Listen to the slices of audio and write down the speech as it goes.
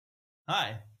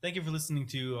Hi, thank you for listening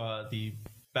to the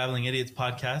Babbling Idiots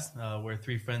podcast, where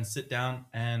three friends sit down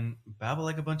and babble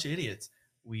like a bunch of idiots.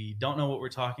 We don't know what we're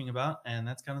talking about, and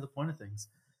that's kind of the point of things.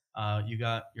 You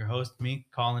got your host, me,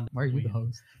 Colin. Why are you the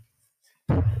host?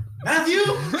 Matthew!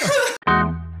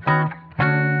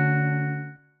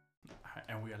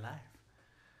 And we are live.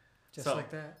 Just So-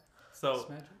 like that. So, It's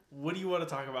magic. what do you want to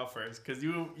talk about first? Because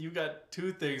you got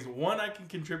two things. One I can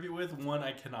contribute with, one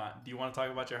I cannot. Do you want to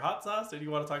talk about your hot sauce, or do you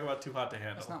want to talk about Too Hot to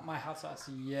Handle? That's not my hot sauce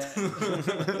yet.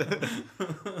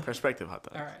 Perspective hot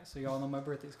dog. All right, so y'all know my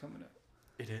birthday's coming up.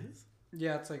 It is?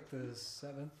 Yeah, it's like the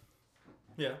 7th.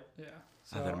 Yeah. Yeah.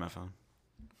 I have that on my phone.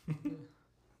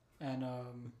 And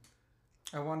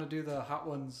I want to do the Hot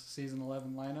Ones season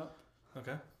 11 lineup.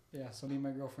 Okay. Yeah, so me and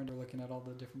my girlfriend are looking at all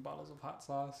the different bottles of hot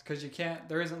sauce because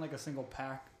there isn't like a single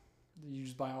pack. You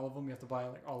just buy all of them. You have to buy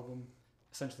like all of them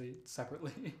essentially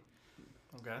separately.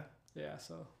 Okay. Yeah,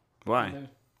 so. Why? they're-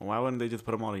 Why wouldn't they just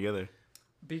put them all together?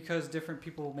 Because different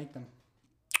people make them.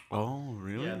 Oh,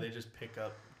 really? Yeah, they just pick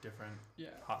up different Yeah.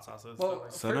 hot sauces.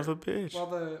 Well, Son of a bitch.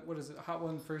 Well, what is it? Hot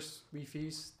One First We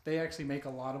Feast. They actually make a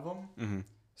lot of them. Mm-hmm.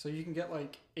 So you can get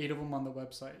like 8 of them on the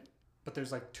website, but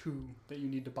there's like 2 that you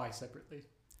need to buy separately,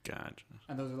 Gotcha.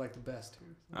 and those are like the best 2.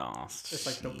 Oh, It's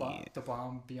like the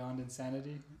bomb beyond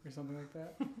insanity or something like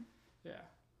that. Yeah,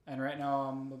 and right now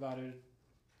I'm about it.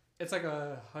 It's like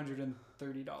 $130,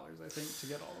 I think, to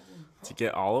get all of them. To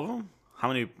get all of them? How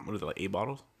many? What is it? Like 8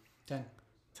 bottles? 10.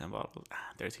 10 bottles.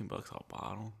 $13 a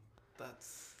bottle.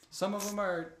 That's Some of them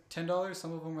are $10.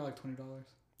 Some of them are like $20.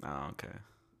 Oh, okay.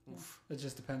 It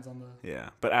just depends on the. Yeah,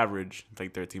 but average, it's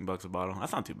like $13 a bottle.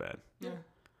 That's not too bad. Yeah.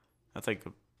 That's like,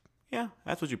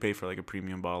 that's what you pay for like a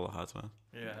premium bottle of hot sauce.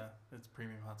 yeah. It's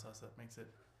premium hot sauce that makes it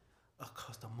a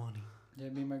cost of money. Yeah,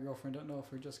 me and my girlfriend don't know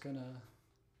if we're just gonna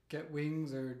get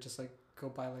wings or just like go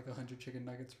buy like 100 chicken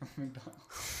nuggets from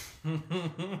McDonald's.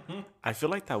 I feel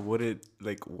like that wouldn't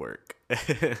like work.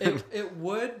 It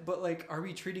would, but like, are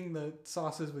we treating the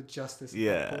sauces with justice?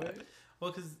 Yeah.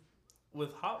 Well, because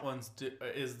with Hot Ones,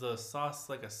 is the sauce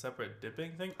like a separate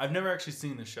dipping thing? I've never actually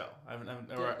seen the show. I've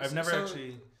never so-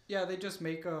 actually. Yeah, they just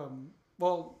make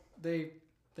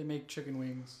they make chicken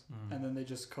wings and then they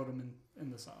just coat them in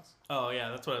the sauce. Oh yeah,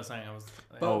 that's what I was saying. I was.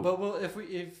 Oh. But we'll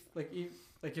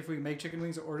if we make chicken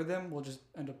wings or order them, we'll just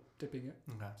end up dipping it.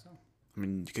 Okay. So I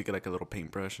mean, you could get like a little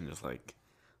paintbrush and just like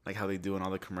how they do in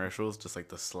all the commercials, just like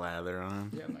the slather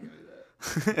on. yeah, I'm not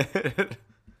gonna do that.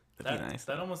 That'd be nice.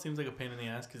 That almost seems like a pain in the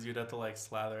ass because you'd have to like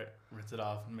slather it, rinse it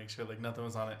off, and make sure like nothing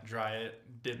was on it, dry it,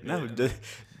 dip No, it.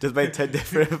 just buy 10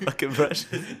 different fucking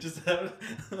brushes. Just have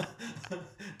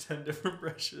 10 different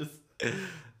brushes.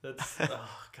 That's oh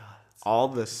god. All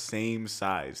the same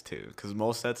size too, because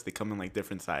most sets they come in like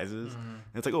different sizes. And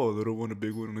it's like, oh, a little one, a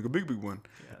big one, and like a big one.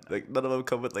 Yeah, no. Like none of them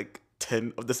come with like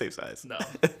 10 of the same size. No.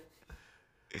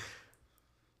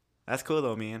 That's cool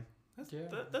though, man. Yeah.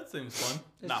 That seems fun.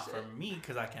 It's- Not for me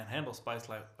because I can't handle spice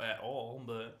like at all.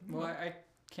 But Well, I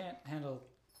can't handle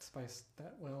spice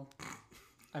that well.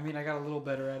 I mean, I got a little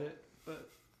better at it, but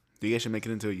You guys should make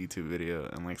it into a YouTube video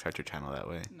and like start your channel that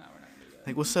way. no, we're not gonna do that.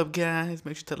 Like, what's up, guys?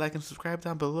 Make sure to like and subscribe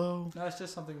down below. No, it's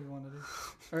just something we want to do,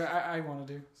 or I want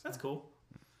to do. So that's cool.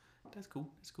 That's cool.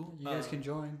 It's cool. You guys can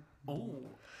join. Oh,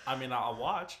 I mean, I'll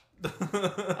watch.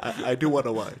 I do want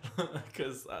to watch.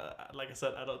 Because, like I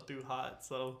said, I don't do hot,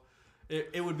 so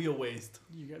it would be a waste.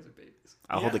 You guys are babies.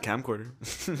 I'll hold the camcorder.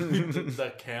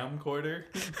 The camcorder.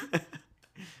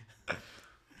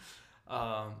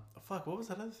 Fuck. What was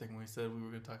that other thing we said we were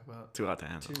gonna talk about? Too hot to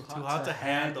handle. Too Too hot to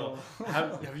handle.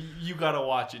 You gotta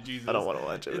watch it, Jesus. I don't want to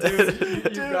watch it.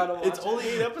 Dude, You gotta watch it's it. only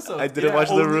 8 episodes. I didn't watch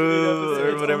The only 8 Room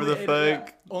episodes. or whatever the Only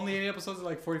fuck. Only 8 episodes are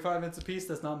like 45 minutes a piece.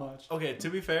 That's not much. Okay, to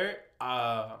be fair,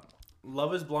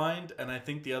 Love is Blind, and I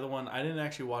think the other one, I didn't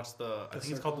actually watch I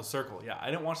think it's called The Circle. Yeah,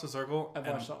 I didn't watch The Circle. I've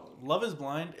and watched all of them. Love is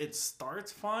Blind, it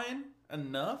starts fine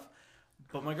enough,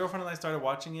 but my girlfriend and I started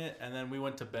watching it, and then we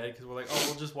went to bed because we're like, oh,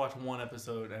 we'll just watch one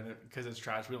episode, and because it's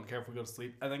trash, we don't care if we go to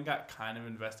sleep, and then got kind of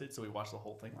invested, so we watched the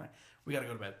whole thing. Like, we gotta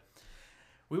go to bed.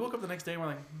 We woke up the next day, and we're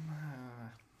like,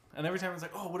 and every time it's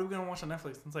like, oh, what are we gonna watch on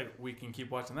Netflix? And it's like, we can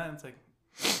keep watching that, and it's like,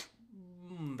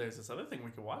 there's this other thing we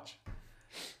could watch.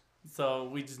 So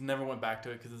we just never went back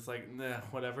to it because it's like, nah,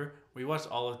 whatever. We watched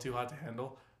all of Too Hot to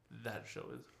Handle. That show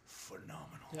is phenomenal.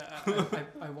 Yeah,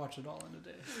 I watch it all in a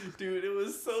day. Dude, it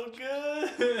was so good.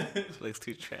 It looks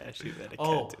too trashy, man. I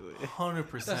Oh, can't do it.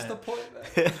 100%. That's the point,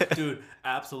 man. Dude,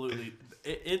 absolutely.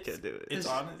 It's Can't do it. It's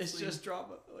honestly, It's just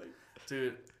drama. Like,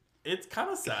 dude, it's kind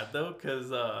of sad though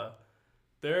because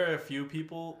there are a few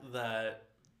people that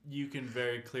you can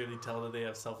very clearly tell that they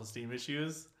have self-esteem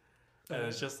issues. And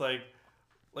it's just like,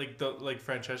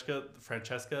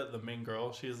 Francesca, the main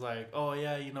girl, she's like, oh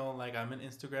yeah, you know, like I'm an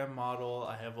Instagram model.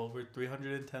 I have over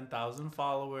 310,000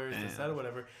 followers, this, that, or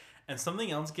whatever. And something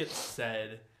else gets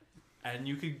said, and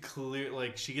you could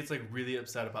she gets like really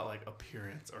upset about like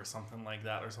appearance or something like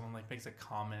that, or someone like makes a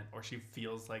comment, or she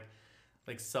feels like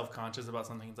self-conscious about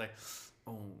something. It's like,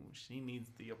 oh, she needs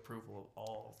the approval of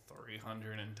all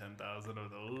 310,000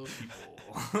 of those people.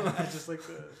 I just like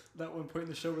that one point in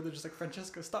the show where they're just like,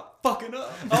 Francesca, stop fucking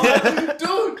up.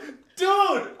 Oh,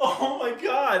 dude! Oh my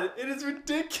god, it is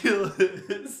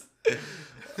ridiculous.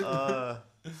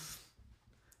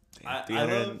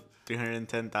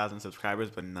 310,000 subscribers,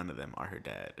 but none of them are her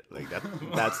dad. Like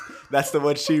that's the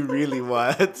one she really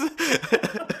wants.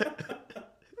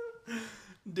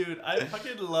 Dude, I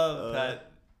fucking love that.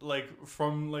 Like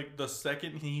from like the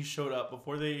second he showed up,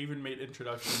 before they even made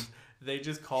introductions, they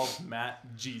just called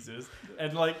Matt Jesus,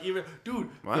 and like even dude,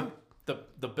 what?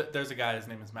 There's a guy, his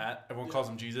name is Matt. Everyone calls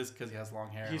him Jesus because he has long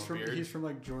hair. He's and a from beard. he's from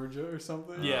like Georgia or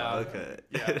something. Yeah. Okay.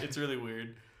 Yeah, it's really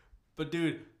weird. But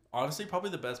dude, honestly, probably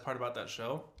the best part about that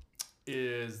show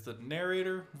is the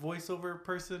narrator, voiceover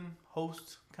person,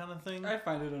 host kind of thing. I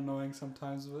find it annoying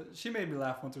sometimes, but she made me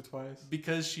laugh once or twice.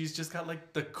 Because she's just got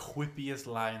like the quippiest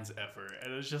lines ever.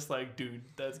 And it's just like, dude,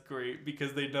 that's great.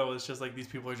 Because they know it's just like these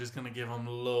people are just going to give them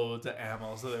loads of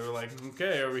ammo. So they were like,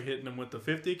 okay, are we hitting them with the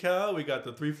 50 cal? We got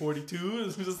the 342.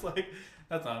 It's just like,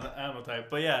 that's not an ammo type.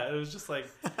 But yeah, it was just like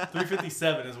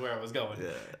 357 is where I was going.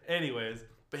 Yeah. Anyways,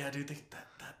 but yeah, dude,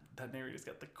 that narrator's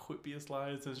got the quippiest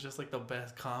lines. It's just like the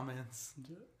best comments.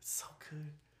 It's so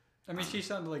good. I mean, she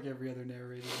sounded like every other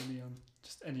narrator to me on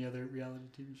just any other reality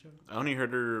TV show. I only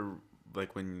heard her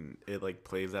like when it like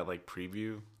plays that like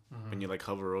preview when you like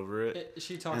hover over it.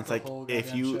 She talked and it's the like whole if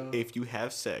goddamn show. you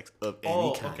have sex of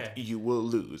any kind, okay. you will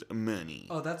lose money.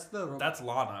 Oh, that's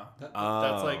Lana.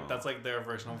 That's like their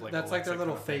version of like. That's like their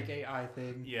Alexa little kind of fake thing. AI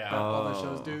thing. Yeah. That all the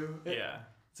shows do. Yeah.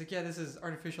 It's like, yeah, this is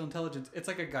artificial intelligence. It's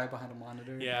like a guy behind a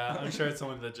monitor. Yeah, I'm sure it's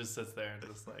someone that just sits there and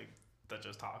just like that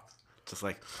just talks. Just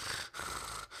like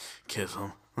kiss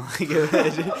him. Like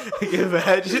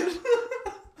imagine.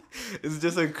 It's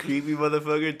just a creepy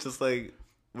motherfucker, just like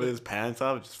with his pants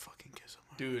off, just fucking kiss him.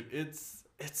 Dude, it's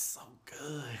so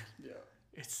good. Yeah.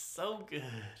 It's so good.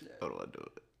 I don't want to do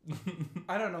it.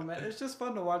 I don't know, man. It's just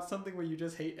fun to watch something where you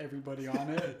just hate everybody on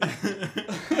it.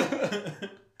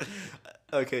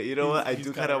 Okay, you know what? I he's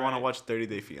do got kind of it want to right. watch 30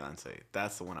 Day Fiance.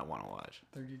 That's the one I want to watch.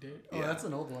 30 Day. Oh, Yeah. that's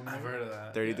an old one. I've Right? heard of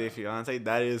that. 30 Day Fiance.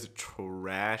 That is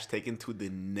trash taken to the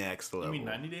next level. You mean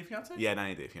 90 Day Fiance? Yeah,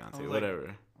 90 Day Fiance. I was Whatever.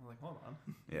 I'm like, hold on.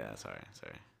 Yeah, sorry.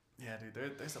 Yeah,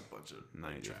 dude, there's a bunch of 90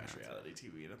 like, Day trash Fiance. reality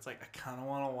TV, and it's like I kind of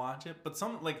want to watch it, but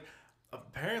some like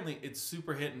apparently it's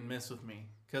super hit and miss with me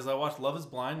because I watched Love Is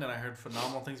Blind and I heard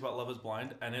phenomenal things about Love Is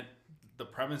Blind, and the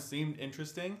premise seemed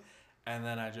interesting. And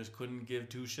then I just couldn't give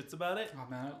two shits about it. Oh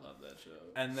man, I love that show.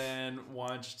 And then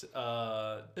watched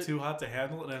Too Hot to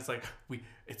Handle, and it's like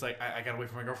I gotta wait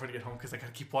for my girlfriend to get home because I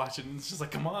gotta keep watching. And it's just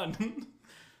like, come on.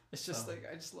 It's just like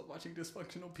I just love watching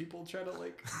dysfunctional people try to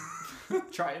like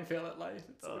try and fail at life.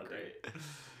 It's so great.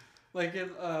 Like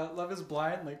in Love Is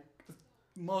Blind, like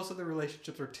most of the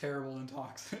relationships are terrible and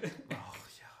toxic. Oh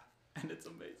yeah, and it's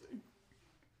amazing.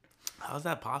 How is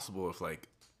that possible if like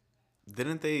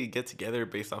didn't they get together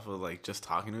based off of like just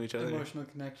talking to each other? Emotional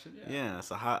connection, yeah. Yeah.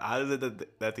 So how does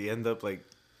it that they end up like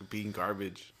being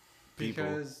garbage people?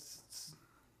 Because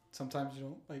sometimes you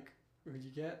don't like who you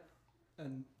get,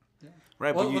 and yeah.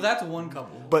 Right. Well, that's one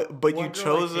couple. But One you girl,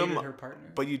 chose like, them. hated her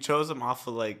partner. But you chose them off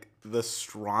of like the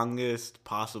strongest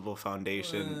possible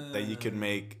foundation that you could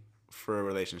make for a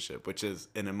relationship, which is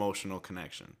an emotional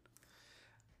connection.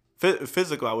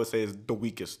 Physical, I would say, is the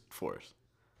weakest force.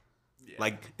 Yeah.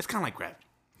 Like it's kind of like gravity.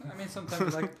 I mean,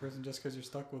 sometimes you like a person just because you're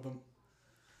stuck with them.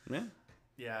 Yeah.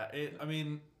 Yeah. It's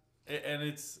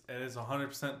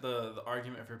 100% the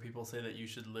argument for people say that you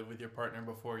should live with your partner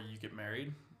before you get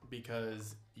married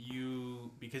because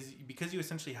you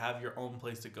essentially have your own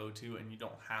place to go to and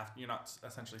you're not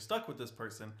essentially stuck with this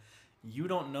person. You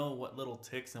don't know what little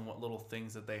ticks and what little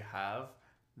things that they have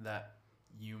that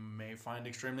you may find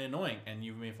extremely annoying, and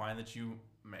you may find that you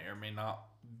may or may not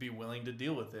be willing to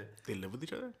deal with it. They live with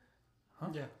each other? Huh?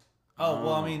 Yeah. Oh,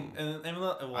 well, I mean,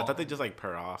 I thought they just like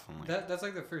pair off. And, like, that's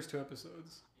like the first 2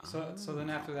 episodes. So then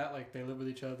after that, like they live with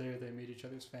each other, they meet each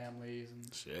other's families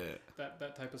and shit.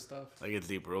 That type of stuff. Like it's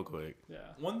deep real quick. Yeah.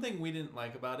 One thing we didn't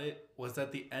like about it was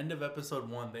at the end of episode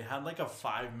 1, they had like a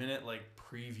 5-minute like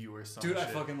preview or something. Dude, I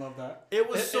fucking love that. It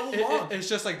was so long. It's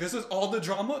just like this is all the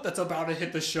drama that's about to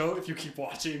hit the show if you keep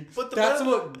watching. But that's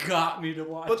what got me to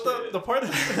watch. But the part.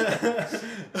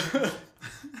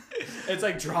 It's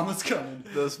like drama's coming.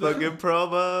 Those fucking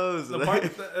promos. The part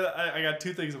I got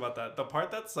two things about that. The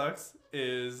part that sucks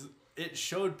is it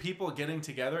showed people getting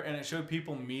together and it showed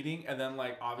people meeting and then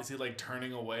like obviously like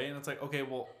turning away, and it's like, okay,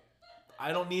 well,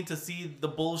 I don't need to see the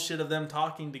bullshit of them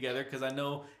talking together because I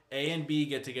know A and B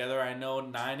get together. I know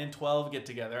 9 and 12 get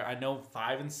together. I know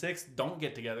 5 and 6 don't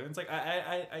get together. It's like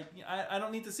I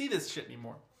don't need to see this shit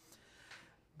anymore.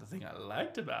 The thing I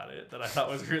liked about it that I thought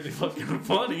was really fucking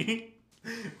funny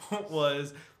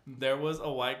was there was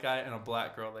a white guy and a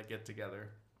black girl that get together.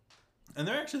 And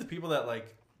they're actually the people that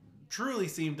like truly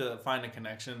seem to find a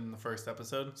connection in the first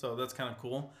episode. So that's kind of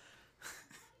cool.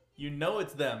 You know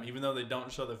it's them, even though they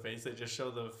don't show the face. They just show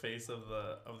the face of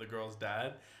the girl's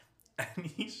dad. And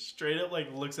he straight up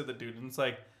like looks at the dude and it's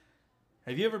like,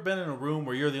 have you ever been in a room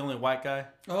where you're the only white guy?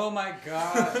 Oh my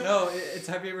god. No, it's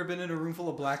have you ever been in a room full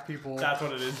of black people? That's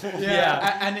what it is.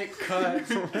 Yeah. And it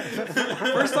cuts.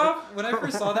 First off, when I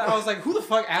first saw that, I was like, who the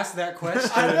fuck asked that question?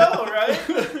 I know,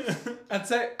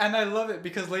 right? And I love it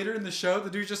because later in the show, the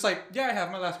dude's just like, yeah, I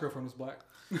have. My last girlfriend was black.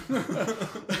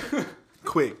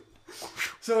 Quick.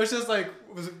 So it's just like,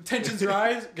 tensions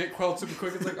rise, get quelled super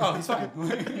quick. It's like, oh, he's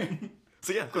fine.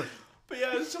 So yeah, good. But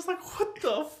yeah, it's just like, what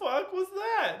the fuck was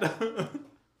that?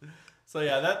 So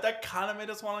yeah, that kind of made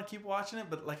us want to keep watching it.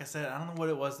 But like I said, I don't know what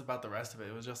it was about the rest of it.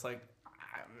 It was just like,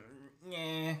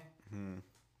 yeah.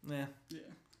 Yeah.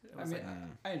 I mean,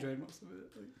 I enjoyed most of it.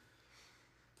 Like,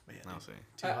 but yeah, I'll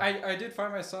say. I did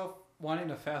find myself wanting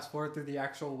to fast forward through the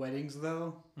actual weddings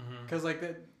though, because like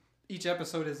each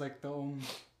episode is like the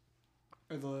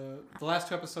last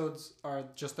 2 episodes are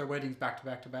just their weddings back to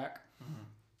back to back,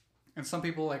 and some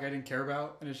people like I didn't care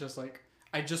about, and it's just like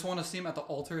I just want to see them at the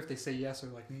altar if they say yes or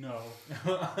like no,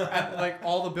 and like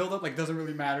all the build up like doesn't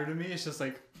really matter to me. It's just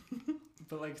like,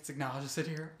 but like it's like nah, I'll just sit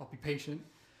here, I'll be patient.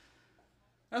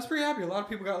 I was pretty happy. A lot of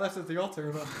people got left at the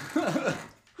altar. But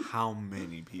How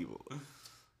many people?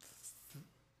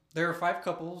 there are 5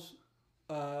 couples.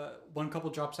 One couple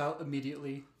drops out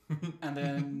immediately, and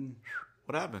then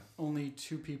What happened? only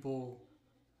 2 people.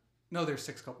 No, there's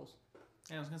 6 couples.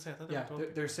 Yeah, I was gonna say. I thought Yeah,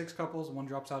 there's 6 couples. One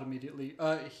drops out immediately.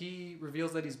 He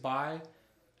reveals that he's bi,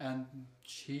 and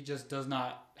he just does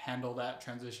not handle that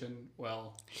transition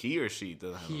well. He or she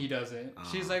doesn't. He doesn't.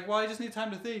 She's like, well, I just need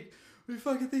time to think. We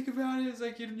fucking think about it. It's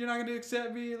like you're not gonna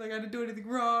accept me. Like I didn't do anything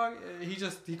wrong.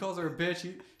 He calls her a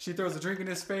bitch. She throws a drink in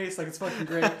his face. Like it's fucking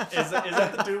great. Is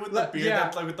that the dude with the beard? Yeah.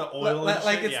 That's like with the oil. And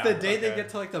Like shit? it's the day they get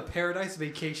to like the paradise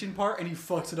vacation part, and he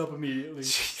fucks it up immediately.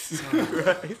 Jesus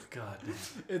Christ. God damn.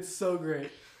 It's so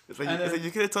great. It's like, And it's then- like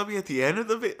you could have told me at the end of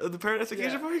the Paradise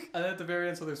Vacation Yeah. Park. And then at the very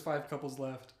end, so there's 5 couples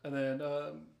left, and then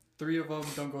 3 of them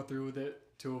don't go through with it.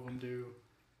 2 of them do,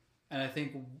 and I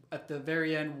think at the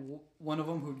very end, one of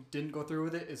them who didn't go through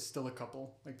with it is still a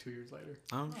couple, like 2 years later.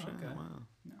 Oh shit! okay.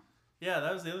 Wow. Yeah,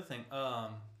 that was the other thing.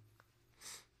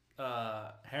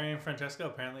 Harry and Francesca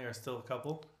apparently are still a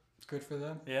couple. Good for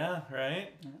them. Yeah, right?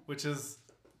 Yeah. Which is,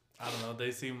 I don't know,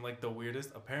 they seem like the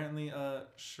weirdest. Apparently,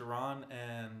 Sharon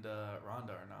and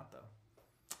Rhonda are not,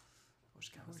 though.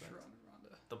 Which kind of sucks.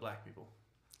 Rhonda. The black people.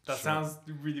 That Sharon. sounds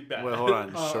really bad. Wait, hold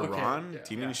on. Oh, okay. Sharon? Yeah.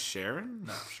 Do you mean Yeah. Sharon?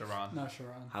 No, Sharon. No,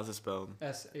 Sharon. How's it spelled?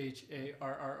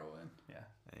 SHARRON. Yeah.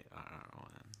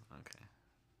 A-R-O-N. Okay.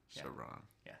 Yeah. Sharon.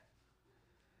 Yeah.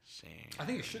 Sharon. I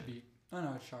think it should be. Oh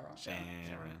no, it's Sharon.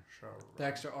 Sharon. The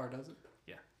extra R does it.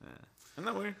 Yeah. Isn't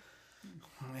that weird?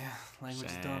 Yeah, language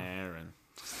is dumb. Sharon.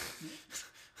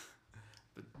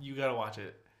 But you gotta watch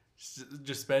it.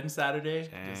 Just spend Saturday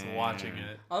just watching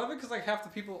it. I love it because like half the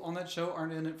people on that show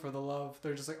aren't in it for the love.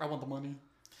 They're just like, I want the money.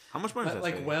 How much money does that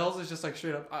Like say? Wells is just like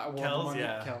straight up, I want the Kells, money.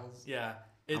 yeah. Kells. Yeah.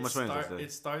 How much money does that say?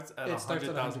 It starts at It starts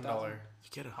at $100,000. $100,000. You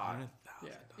get $100,000. Yeah.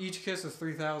 Each kiss is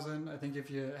 3,000. I think if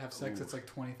you have sex, it's like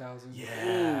 20,000.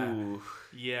 Yeah. Ooh.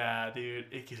 Yeah, dude.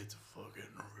 It gets fucking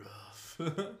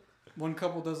rough. One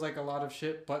couple does like a lot of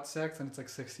shit butt sex, and it's like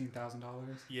 $16,000.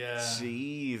 Yeah.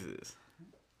 Jesus.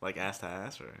 Like ass to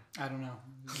ass, or? I don't know.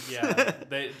 Yeah.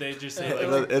 They just say It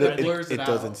like like blurs it out.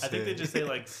 doesn't I think they say. just say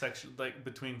like sexual, like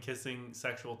between kissing,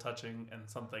 sexual touching, and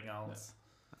something else.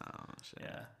 Oh shit.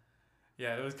 Yeah.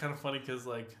 Yeah, it was kind of funny because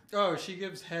like. Oh, she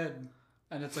gives head,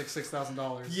 and it's like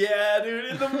 $6,000. Yeah, dude,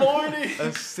 in the morning. A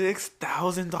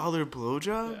 $6,000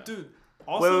 blowjob? Yeah. Dude.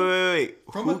 Also, Wait.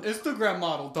 From Who, an Instagram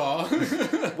model, dog.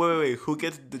 wait. Who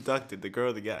gets deducted? The girl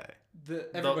or the guy?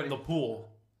 Everybody. the pool.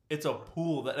 It's a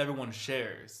pool that everyone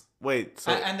shares. Wait.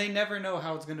 So and they never know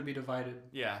how it's going to be divided.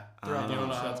 Yeah. Throughout You the don't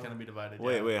know whole how it's show. going to be divided.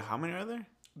 wait. yeah. How many are there?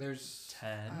 There's 10.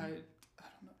 I don't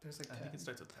know. There's like I 10. think it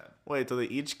starts with 10. Wait. So they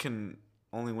each can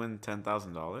only win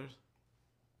 $10,000?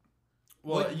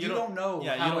 Well, you don't know.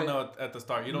 Yeah, how you don't know at the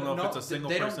start. You don't know if it's a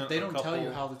single person. They don't a couple. tell you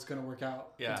how it's gonna work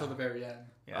out until the very end.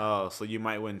 Yeah. Oh, so you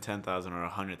might win 10,000 or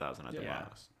 100,000 at the Yeah.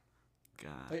 most.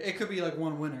 God. Like, it could be like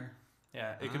one winner.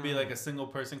 Yeah, it could be like a single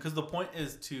person because the point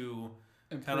is to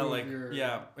Improve kind of like your,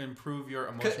 improve your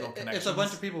emotional connections. It's a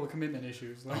bunch of people with commitment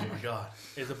issues. Like, Oh my god,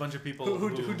 it's a bunch of people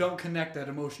who don't connect at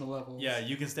emotional levels. Yeah,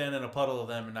 you can stand in a puddle of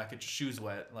them and not get your shoes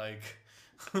wet. Like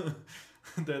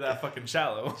they're that fucking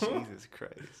shallow. Jesus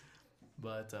Christ.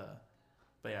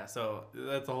 But yeah, so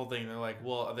that's the whole thing. They're like,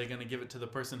 well, are they going to give it to the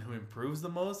person who improves the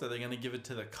most? Are they going to give it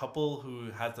to the couple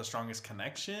who has the strongest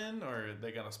connection? Or are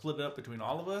they going to split it up between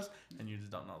all of us? And you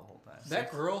just don't know the whole time.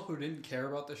 That girl who didn't care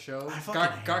about the show I fucking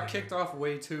got hated kicked off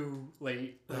way too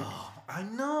late. Like, Oh, I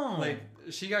know. like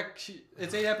it's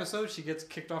 8 episodes. She gets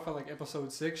kicked off at like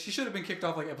episode 6. She should have been kicked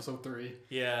off like episode 3.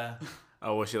 Yeah.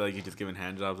 Oh, was she like you just giving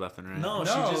hand jobs left and right? No,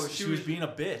 she was being a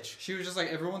bitch. She was just like,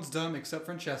 everyone's dumb except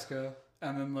Francesca.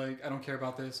 And then like, I don't care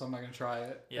about this, so I'm not gonna try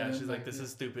it. Yeah, and she's then, like, this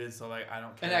is stupid, so like, I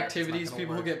don't care. And activities, It's not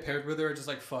people gonna who work. get paired with her are just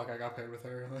like, fuck, I got paired with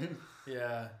her. Like,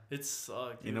 Yeah, it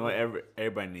sucked. You know what?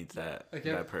 Everybody needs that Like,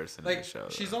 that person in like the show.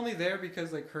 she's though. only there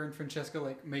because like her and Francesca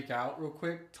like make out real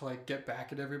quick to like get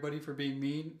back at everybody for being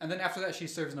mean, and then after that she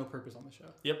serves no purpose on the show.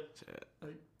 Yep. Shit.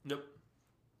 Yep.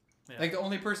 Yeah. Like the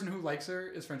only person who likes her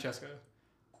is Francesca,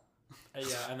 Yeah,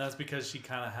 and that's because she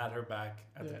kind of had her back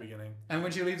at the beginning. and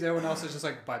when she leaves, everyone else is just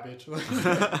like, bye, bitch.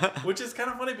 Which is kind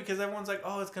of funny because everyone's like,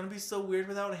 oh, it's going to be so weird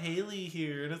without Haley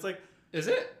here. And it's like, Is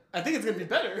it? I think it's gonna be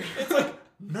better. it's like,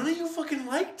 none of you fucking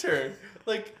liked her.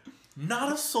 Like,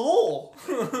 not a soul.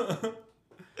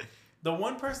 The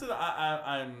one person that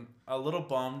I'm a little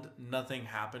bummed nothing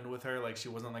happened with her, like she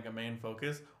wasn't like a main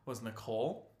focus, was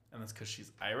Nicole. And that's because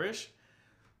she's Irish.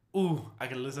 Ooh, I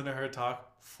could listen to her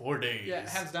talk for days. Yeah,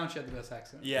 hands down, she had the best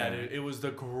accent. Yeah, dude, it was the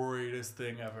greatest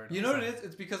thing ever. You know what it is?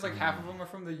 It's because like half of them are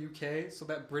from the UK, so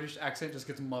that British accent just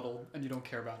gets muddled, and you don't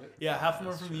care about it. Yeah, half of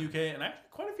them are from the UK, and actually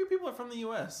quite a few people are from the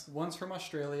US. One's from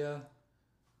Australia.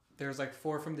 There's like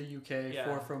 4 from the UK, Yeah.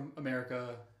 4 from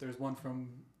America. There's 1 from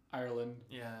Ireland,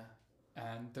 Yeah.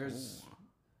 and there's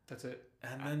that's it.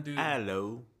 And then, dude,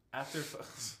 Hello.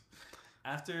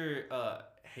 after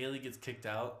Haley gets kicked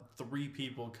out, 3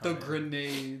 people come The in.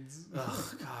 grenades.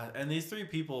 Oh, God. And these 3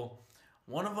 people,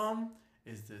 one of them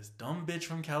is this dumb bitch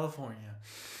from California.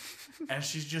 And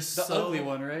she's just The so... ugly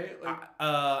one, right? Like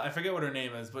I forget what her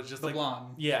name is, but just the like...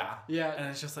 blonde. Yeah. Yeah. And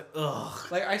it's just like, ugh.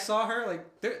 Like I saw her.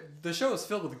 Like the show is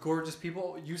filled with gorgeous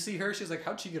people. You see her. She's like,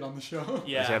 how'd she get on the show?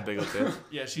 Yeah. Does she have big old tits?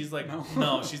 Yeah, she's like,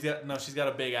 No. she's got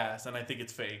a big ass, and I think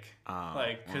it's fake.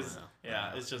 Like, because,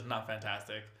 yeah. it's just not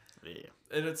fantastic. Yeah.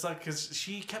 And it's like, because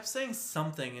she kept saying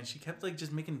something, and she kept, like,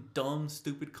 just making dumb,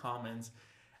 stupid comments.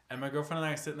 And my girlfriend and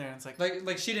I are sitting there, and it's like,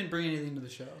 Like she didn't bring anything to the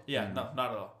show. yeah, no,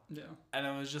 not at all. Yeah. And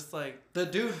it was just like, The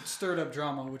dude stirred up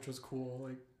drama, which was cool.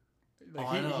 Like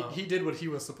I know. he did what he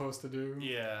was supposed to do.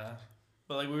 yeah.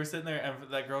 But, like, we were sitting there,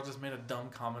 and that girl just made a dumb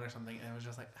comment or something, and it was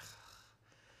just like,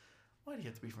 why do you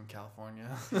have to be from California?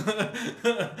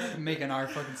 Making our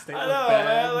fucking state I look know, bad.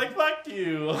 man. Like, fuck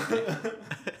you.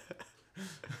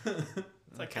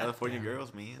 It's like California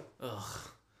girls, man. Ugh.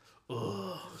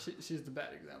 Ugh. She's the bad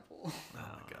example. Oh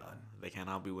my god. They can't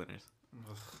all be winners.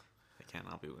 Ugh. They can't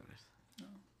all be winners.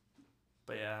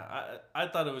 But yeah, I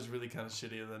thought it was really kind of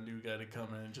shitty of the new guy to come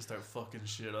in and just start fucking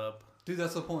shit up. Dude,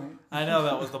 that's the point. I know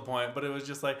that was the point, but it was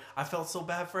just like, I felt so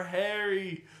bad for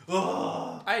Harry.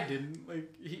 Ugh. I didn't.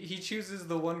 Like he chooses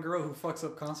the one girl who fucks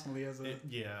up constantly as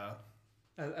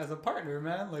a partner,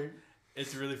 man. Like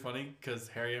It's really funny because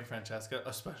Harry and Francesca,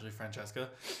 especially Francesca,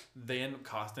 they end up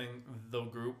costing the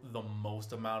group the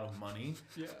most amount of money.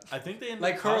 yeah. I think they end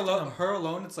Like up her costing alone, them- her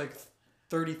alone, it's like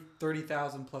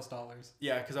 $30,000 plus dollars.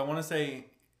 Yeah, because I want to say,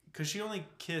 because she only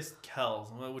kissed Kells,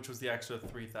 which was the extra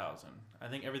 3,000. I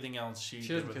think everything else she did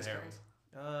doesn't with kiss Harry.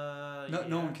 Kells. No,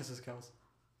 No one kisses Kels.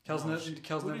 Kels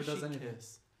never does anything.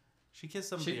 Kiss? She kissed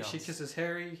somebody else. She kisses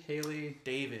Harry, Haley.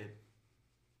 David.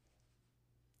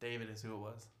 David is who it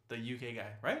was. The UK guy,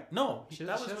 right? No, She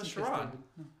that was doesn't with kiss Sharon. David.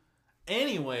 No.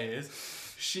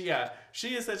 Anyways, she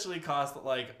essentially cost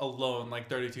like alone like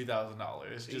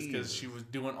 $32,000 just because she was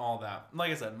doing all that.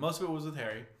 Like I said, most of it was with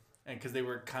Harry, and because they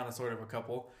were kind of sort of a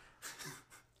couple.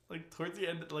 Like towards the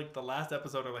end, like the last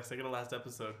episode or like second to last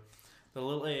episode, the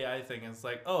little AI thing is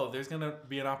like, oh, there's gonna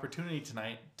be an opportunity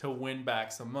tonight to win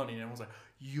back some money, and everyone's like,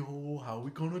 yo, how are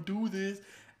we gonna do this?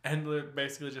 And they're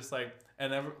basically just like,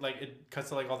 and like it cuts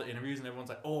to like all the interviews, and everyone's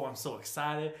like, oh, I'm so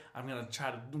excited, I'm gonna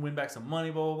try to win back some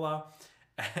money, blah blah blah.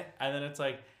 And then it's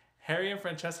like Harry and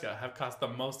Francesca have cost the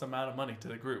most amount of money to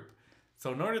the group.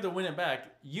 So in order to win it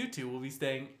back, you two will be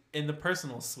staying in the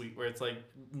personal suite where it's like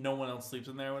no one else sleeps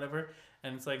in there or whatever.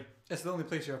 And it's like, It's the only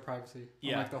place you have privacy on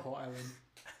Yeah. like the whole island.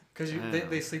 Because Damn.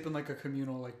 they sleep in like a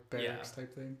communal like barracks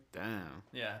type thing. Damn.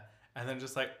 yeah. And then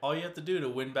just like, all you have to do to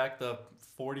win back the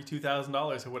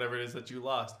 $42,000 or whatever it is that you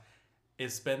lost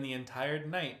is spend the entire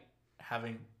night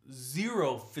having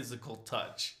zero physical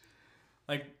touch.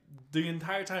 Like, the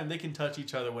entire time they can touch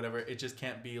each other, whatever. It just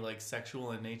can't be like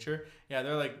sexual in nature. Yeah,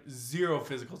 they're like zero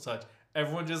physical touch.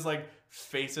 Everyone just like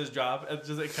faces drop and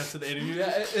just it cuts to the interview.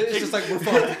 Yeah, it's just like we're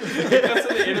fucked. It cuts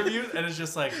to the interview and it's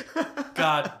just like,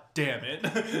 God damn it.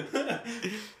 Did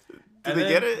they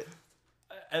get it?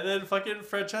 And then fucking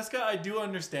Francesca, I do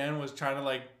understand, was trying to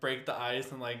like break the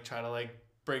ice and like try to like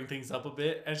bring things up a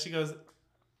bit. And she goes,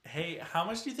 hey, how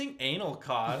much do you think anal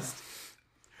cost?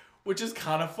 Which is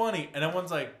kind of funny. And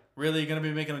everyone's like, really, you're going to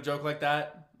be making a joke like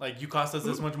that? Like, you cost us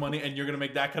this much money and you're going to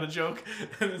make that kind of joke?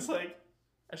 And it's like,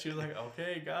 and she was like,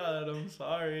 okay, God, I'm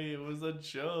sorry. It was a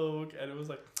joke. And it was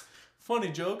like,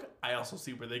 funny joke. I also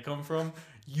see where they come from.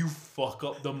 You fuck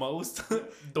up the most.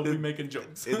 Don't be making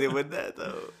jokes. Did they win that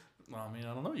though? Well, I mean,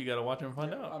 I don't know. You got to watch it and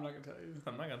find out. I'm not gonna tell you.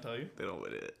 I'm not going to tell you. They don't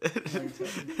win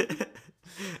it.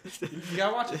 You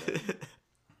gotta watch it.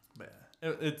 But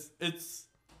yeah, it's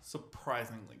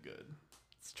surprisingly good.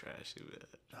 It's trashy, man.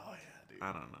 Oh, yeah, dude.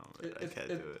 I don't know. Man. I can't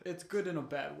do it. It's good in a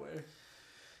bad way.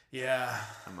 Yeah.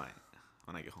 I might.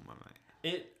 When I get home, I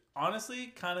might. It honestly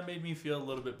kind of made me feel a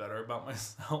little bit better about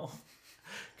myself.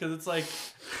 Because it's like...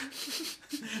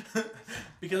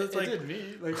 because it's It like... did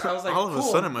me. Like I was like, all of cool.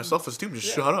 a sudden, my self-esteem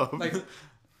just shut up. Like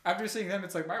after seeing them,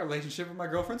 it's like my relationship with my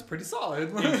girlfriend's pretty solid.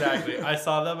 Exactly. I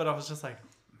saw them and I was just like,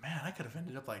 man, I could have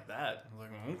ended up like that. I was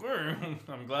like, okay.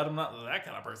 I'm glad I'm not that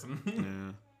kind of person.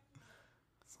 Yeah.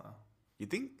 So, You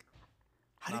think?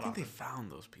 How do you Not think they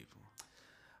found those people?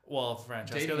 well,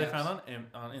 Francesca, Dating they apps. found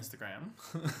on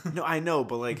Instagram. No, I know,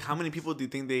 but like, how many people do you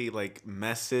think they like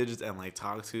messaged and like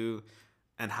talked to,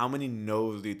 and how many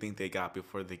no's do you think they got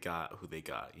before they got who they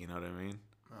got? You know what I mean?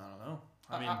 I don't know.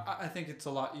 I mean, I think it's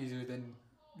a lot easier than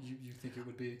you think it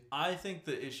would be. I think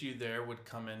the issue there would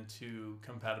come into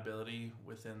compatibility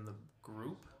within the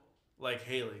group. Like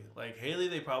Haley,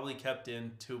 they probably kept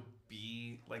in to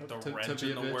be like the To wrench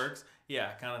be in a the bitch. works.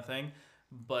 Yeah, kind of thing.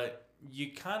 But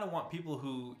you kind of want people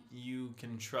who you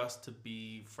can trust to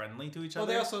be friendly to each Well,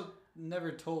 other. they also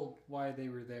never told why they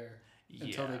were there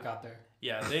until they got there.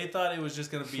 Yeah, they thought it was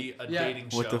just going to be a Yeah. dating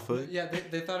show. What the fuck? Yeah,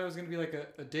 they thought it was gonna be like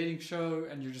a dating show,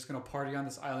 and you're just gonna party on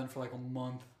this island for like a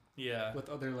month Yeah. with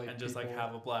other like And just like people.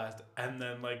 have a blast. And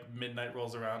then like midnight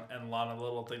rolls around and Lana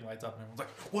little thing lights up and everyone's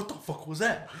like, what the fuck was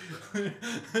that?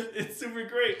 It's super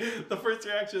great. The first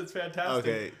reaction is fantastic.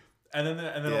 Okay. And then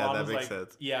Yeah, Lana that was makes like,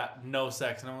 sense. yeah, no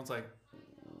sex. And everyone's like,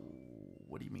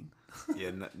 what do you mean?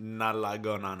 Yeah, not a lot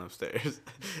going on upstairs.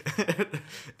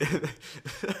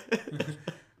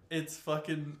 It's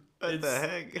fucking, What it's, the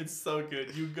heck? it's so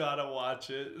good. You gotta watch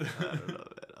it. I don't know, man.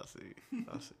 I'll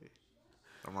see.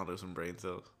 I'm gonna do some brain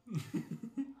cells.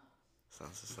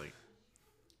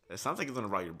 It sounds like it's gonna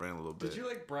rot your brain a little bit. Did you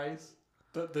like Bryce,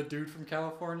 the dude from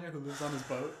California who lives on his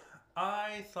boat?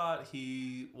 I thought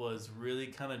he was really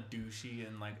kind of douchey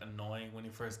and like annoying when he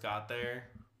first got there.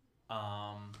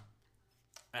 And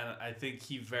I think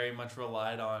he very much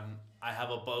relied on, I have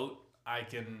a boat, I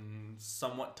can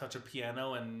somewhat touch a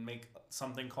piano and make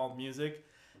something called music.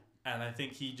 And I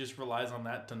think he just relies on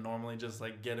that to normally just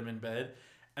like get him in bed.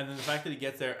 And then the fact that he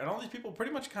gets there and all these people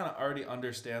pretty much kind of already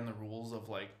understand the rules of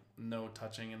like no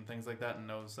touching and things like that and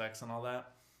no sex and all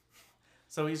that.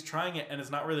 So he's trying it and it's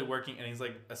not really working and he's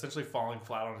like essentially falling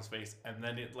flat on his face and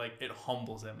then it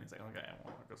humbles him. He's like, okay,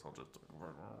 well, I guess I'll just...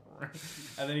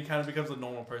 And then he kind of becomes a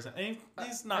normal person. And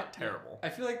he's not terrible. I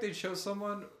feel like they'd show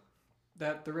someone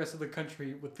that the rest of the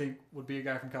country would think would be a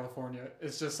guy from California.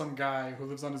 It's just some guy who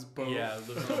lives on his boat. Yeah,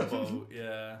 lives on a boat.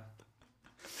 Yeah.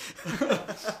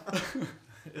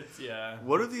 It's, yeah.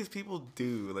 What do these people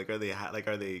do? Like, are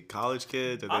they college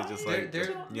kids? Are they just like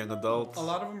they're- young adults? A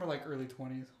lot of them are like early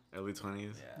 20s. Early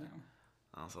 20s. Yeah.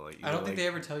 Yeah. Also, like I don't think they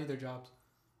ever tell you their jobs.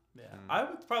 Yeah. I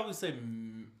would probably say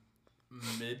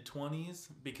mid 20s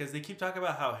because they keep talking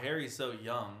about how Harry's so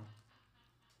young.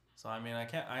 So I mean,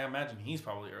 I imagine he's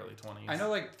probably early 20s. I know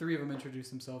like 3 of them introduce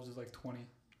themselves as like 20.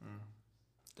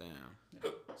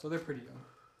 Damn. So they're pretty young.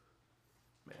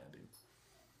 Man, dude.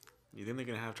 You think they're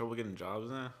gonna have trouble getting jobs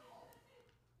now?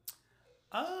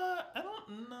 I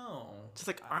don't know. Just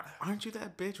like, aren't you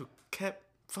that bitch who kept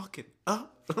fucking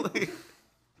up? Like,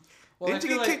 Well, didn't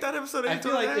you get kicked that episode? I every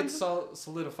feel time like that it happened?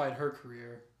 solidified her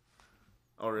career.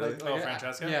 Oh really?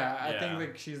 Francesca? Yeah, I Yeah. think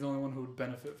like she's the only one who would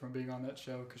benefit from being on that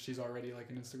show because she's already like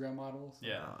an Instagram model. So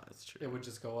Yeah. Oh, that's true. it would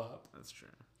just go up. That's true.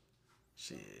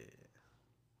 Shit.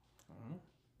 Mhm.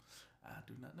 I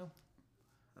do not know.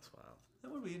 That's wild.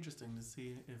 That would be interesting to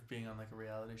see if being on like a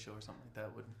reality show or something like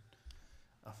that would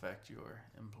affect your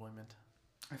employment.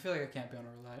 I feel like I can't be on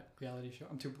a reality show.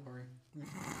 I'm too boring.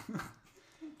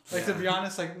 Like, to be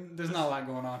honest, like, there's not a lot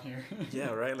going on here.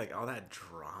 Yeah, right? Like, all that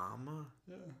drama.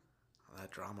 Yeah. All that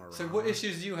drama around. So what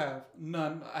issues do you have?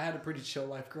 None. I had a pretty chill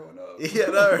life growing up. Yeah,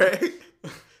 no, right?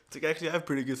 It's like, actually, I have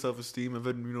pretty good self-esteem. I've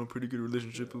had, a pretty good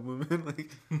relationship with women.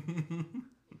 Like,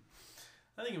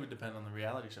 I think it would depend on the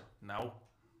reality show. No.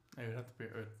 I would have to be...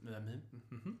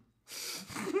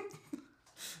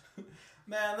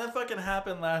 Man, that fucking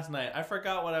happened last night. I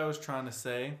forgot what I was trying to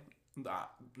say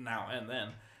now and then.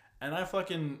 And I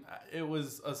fucking... It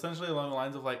was essentially along the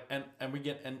lines of like... And we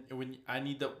get... And when I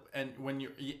need the... And when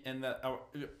you're... And that...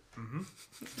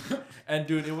 And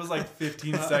dude, it was like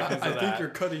 15 seconds of that. I think you're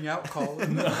cutting out,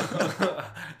 Colin.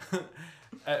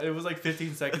 It was like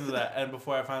 15 seconds of that. And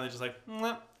before I finally just like...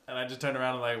 And I just turned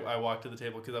around and like I walked to the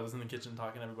table because I was in the kitchen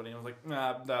talking to everybody. And I was like,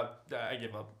 nah, I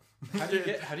give up. How do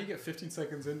you get 15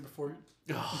 seconds in before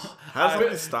how does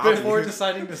somebody stop? Before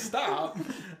deciding to stop.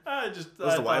 Was the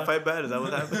Wi-Fi bad? Is that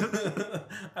what happened?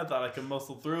 I thought I could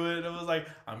muscle through it. It was like,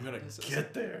 I'm gonna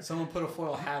get there. Someone put a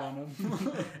foil hat on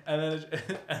him. and then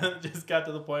it just got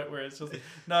to the point where it's just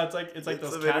no, it's like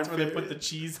those cats where they put the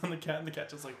cheese on the cat and the cat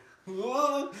just like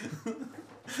whoa.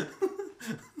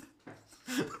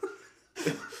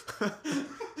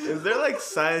 Is there like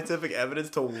scientific evidence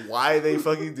to why they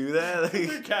fucking do that? Like,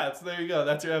 They're cats. There you go.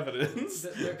 That's your evidence.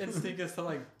 Their instinct is to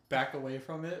like back away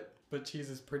from it, but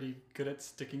cheese is pretty good at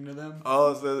sticking to them.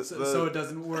 oh, So it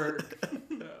doesn't work.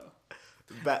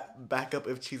 Yeah. Back up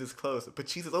if cheese is close, but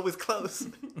cheese is always close.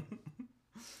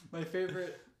 My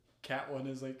favorite cat one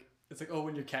is like it's like, oh,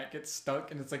 when your cat gets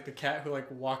stuck, and it's like the cat who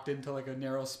like walked into like a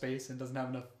narrow space and doesn't have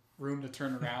enough room to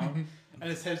turn around, and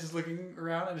his head's just looking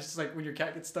around, and it's just like when your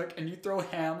cat gets stuck and you throw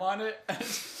ham on it, and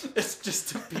it's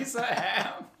just a piece of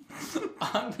ham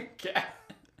on the cat.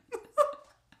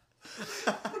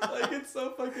 Like, it's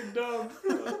so fucking dumb,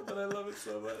 but I love it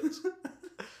so much.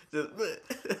 Just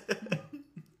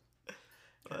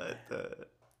but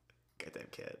goddamn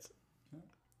cats.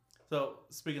 So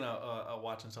speaking of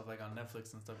watching stuff like on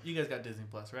Netflix and stuff, you guys got Disney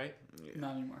Plus, right? Yeah.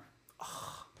 Not anymore.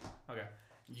 Okay.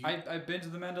 I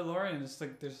binged The Mandalorian. And it's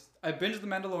like I binged The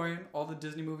Mandalorian, all the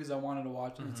Disney movies I wanted to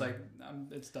watch, and it's like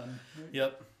it's done.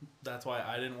 Yep. That's why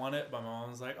I didn't want it, but my mom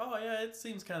was like, "Oh yeah, it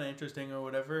seems kind of interesting or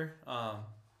whatever."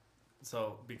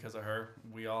 So because of her,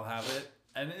 we all have it,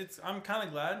 and I'm kind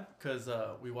of glad because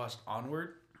we watched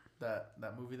Onward, that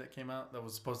movie that came out that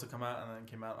was supposed to come out and then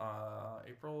came out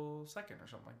April 2nd or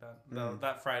something like that. No,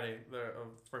 that Friday, the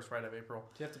first Friday of April.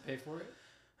 Do you have to pay for it?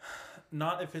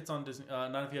 Not if it's on Disney.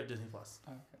 Not if you have Disney Plus.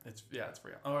 Oh, okay. It's free. It's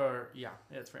free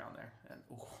on there. And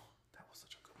that was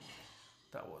such a good movie.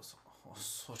 That was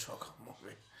such a good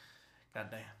movie.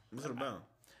 God damn. What's it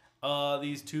about?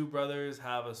 These two brothers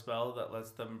have a spell that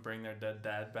lets them bring their dead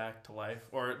dad back to life,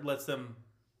 or lets him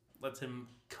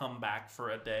come back for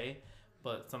a day,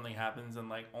 but something happens and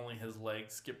like only his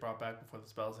legs get brought back before the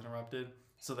spell's interrupted.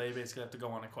 So they basically have to go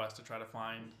on a quest to try to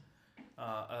find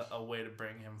a way to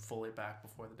bring him fully back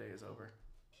before the day is over.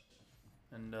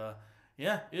 And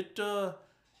it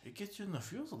gets you in the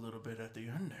feels a little bit at the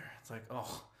end there. It's like,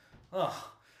 oh,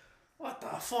 what the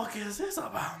fuck is this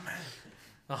about, man?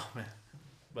 Oh man.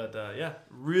 But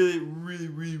really, really,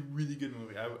 really, really good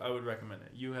movie. I would recommend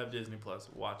it. You have Disney Plus,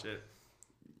 watch it.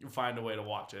 Find a way to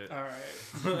watch it. All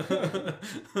right.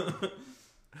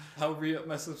 I'll re-up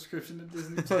my subscription to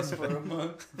Disney Plus for a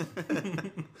month.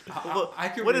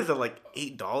 What is it, like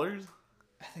 $8?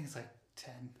 I think it's like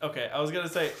 10. Okay, I was gonna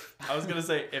say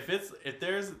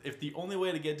if the only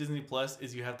way to get Disney Plus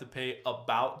is you have to pay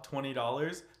about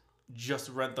 $20, just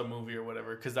rent the movie or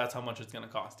whatever, because that's how much it's gonna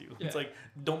cost you. Yeah. It's like,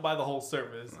 don't buy the whole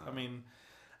service. I mean,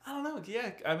 I don't know.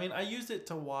 Yeah, I mean, I used it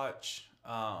to watch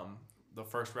the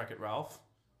first Wreck-It Ralph,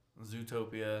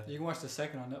 Zootopia. You can watch the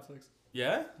second on Netflix.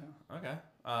 Yeah? Okay.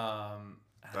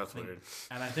 That's weird.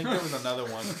 And I think there was another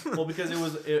one. Well, because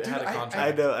it had a contract.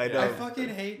 I know. I fucking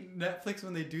hate Netflix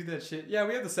when they do that shit. Yeah,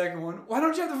 we have the second one. Why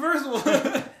don't you have the first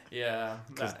one? Yeah.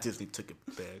 Because Disney took it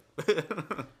back.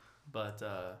 But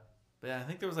yeah, I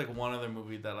think there was like one other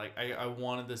movie that like I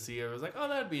wanted to see. I was like, oh,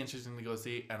 that'd be interesting to go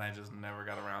see, and I just never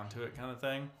got around to it, kind of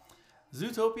thing.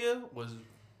 Zootopia was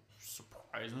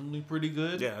surprisingly pretty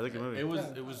good. Yeah, I like the movie. It was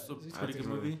a pretty good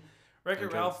movie.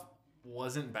 Wreck-It Ralph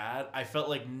wasn't bad. I felt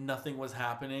like nothing was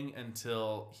happening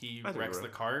until he wrecks the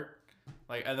cart.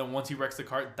 Like, and then once he wrecks the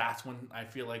cart, that's when I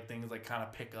feel like things like kind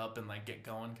of pick up and like get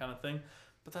going, kind of thing.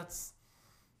 But that's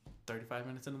 35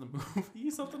 minutes into the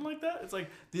movie, something like that. It's like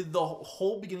the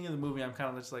whole beginning of the movie, I'm kind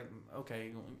of just like,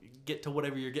 okay, get to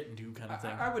whatever you're getting to, kind of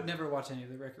thing. I would never watch any of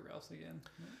the Wreck-It Ralphs again.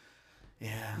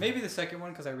 Yeah, maybe the second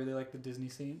one because I really like the Disney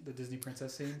scene, the Disney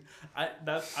princess scene. I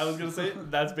was gonna say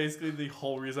that's basically the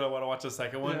whole reason I want to watch the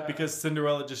second one, because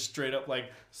Cinderella just straight up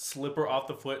like slip her off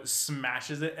the foot,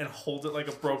 smashes it, and holds it like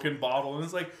a broken bottle, and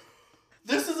it's like,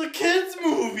 this is a kids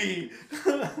movie.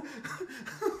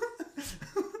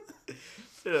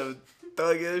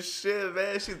 Thug as shit,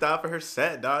 man. She's down for her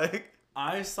set, dog.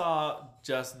 I saw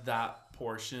just that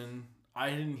portion. I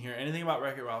didn't hear anything about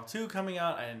Wreck-It Ralph 2 coming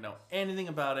out. I didn't know anything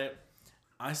about it.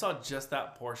 I saw just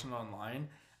that portion online,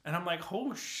 and I'm like,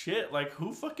 oh shit, like,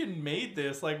 who fucking made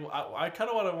this? Like, I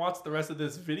kind of want to watch the rest of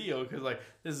this video, because, like,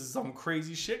 this is some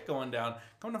crazy shit going down.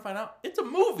 Come to find out, it's a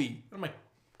movie. And I'm like,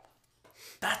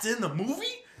 that's in the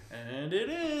movie? And it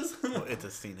is. Well, it's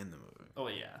a scene in the movie. Oh,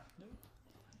 yeah.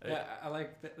 Yeah, I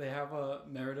like that they have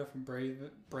Merida from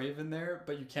Brave in there,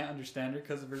 but you can't understand her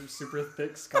because of her super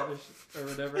thick Scottish or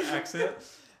whatever accent.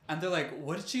 And they're like,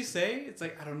 what did she say? It's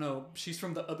like, I don't know. She's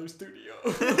from the other studio.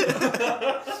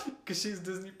 Because she's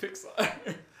Disney Pixar.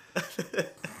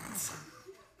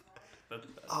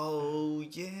 Oh,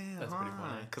 yeah. That's pretty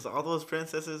funny. Because all those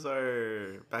princesses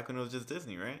are back when it was just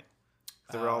Disney, right?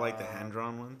 They were all like the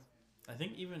hand-drawn ones. I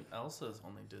think even Elsa's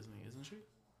only Disney, isn't she?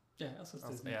 Yeah, Elsa's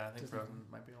Disney. Yeah, I think Disney. Frozen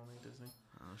might be only Disney.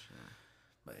 Oh, shit.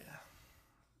 But yeah.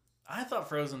 I thought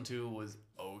Frozen 2 was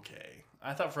okay.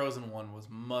 I thought Frozen 1 was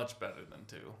much better than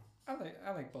 2.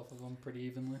 I like both of them pretty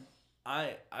evenly.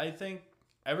 I think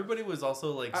everybody was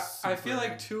also like I feel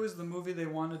like 2 is the movie they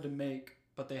wanted to make,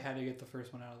 but they had to get the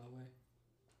first one out of the way.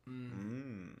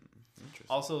 Interesting.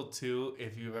 Also, 2,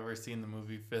 if you've ever seen the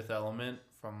movie Fifth Element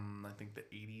from, I think, the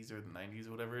 80s or the 90s,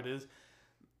 whatever it is,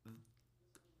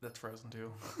 that's Frozen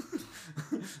 2.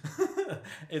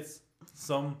 It's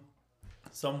some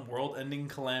world-ending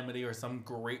calamity or some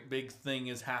great big thing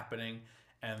is happening,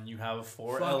 and you have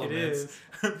 4 elements,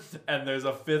 and there's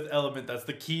a 5th element that's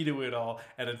the key to it all,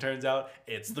 and it turns out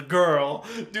it's the girl.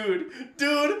 Dude.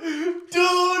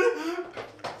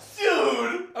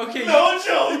 Okay, no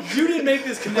joke. You didn't make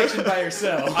this connection by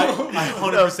yourself. I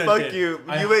 100% No, fuck did. you.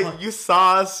 I You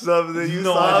saw something. You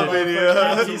No, saw I a didn't. video.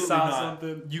 Absolutely saw not.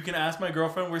 something. You can ask my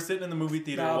girlfriend. We're sitting in the movie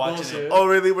theater Nah, watching bullshit. it. Oh,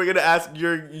 really? We're going to ask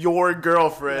your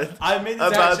girlfriend I made this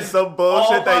about action some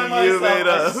bullshit all by that you myself, made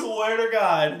up. I swear to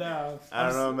God. No. I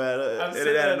don't know, man. I'm It sitting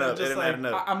ain't there adding and up. just It ain't like, adding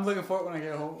up. I'm looking for it when I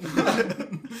get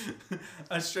home.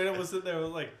 I straight up was sitting there. I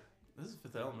was like, "This is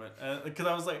Fifth Element," because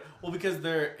I was like, "Well, because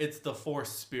it's the 4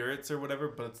 spirits or whatever,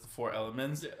 but it's the 4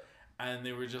 elements." Yeah. And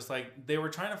they were just like, they were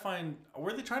trying to find.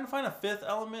 Were they trying to find a 5th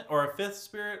element or a 5th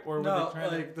spirit, or were No, they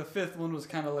trying like the 5th one was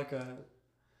kind of like a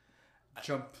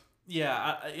jump.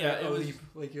 Yeah, it was. leap.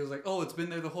 Like it was like, oh, it's been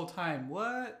there the whole time.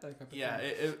 What? That type of Yeah,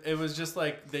 thing. it was just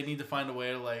like they need to find a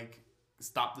way to like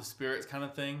stop the spirits kind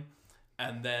of thing.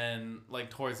 And then like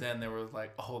towards the end they were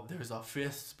like, oh, there's a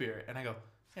 5th spirit, and I go,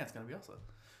 yeah, it's gonna be Elsa,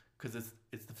 because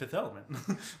it's the 5th element.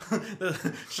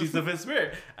 She's the 5th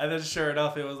spirit. And then sure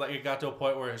enough, it was like it got to a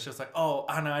point where it's just like, oh,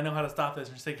 I know how to stop this.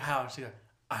 And she's like, how? And she's like,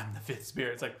 I'm the 5th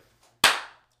spirit. It's like,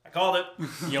 I called it.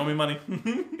 You owe me money.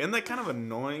 Isn't that kind of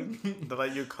annoying that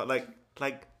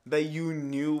like that you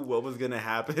knew what was gonna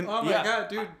happen? Oh my Yeah. god,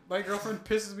 dude, my girlfriend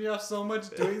pisses me off so much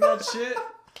doing that shit.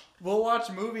 We'll watch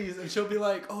movies and she'll be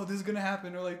like, "Oh, this is gonna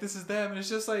happen," or like, "This is them," and it's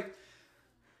just like,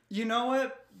 you know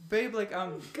what, babe? Like,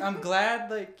 I'm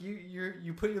glad like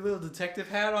you put your little detective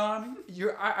hat on.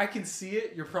 I can see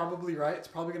it. You're probably right. It's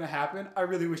probably gonna happen. I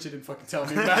really wish you didn't fucking tell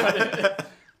me about it.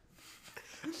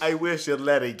 I wish you'd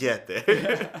let it get there.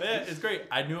 Yeah, it's great.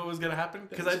 I knew it was gonna happen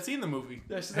because I'd seen the movie.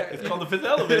 Yeah, she's like, It's called The 5th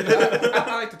Element.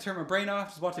 I like to turn my brain off.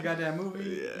 Just watch a goddamn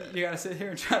movie. Yeah. You gotta sit here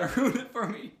and try to ruin it for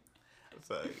me.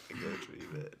 Fuck, I got you,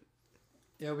 man.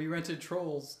 Yeah, we rented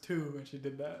Trolls too, and she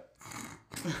did that.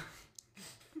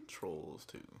 Trolls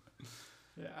too.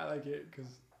 Yeah, I like it because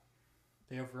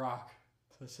they have rock.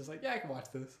 So it's just like, yeah, I can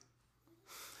watch this.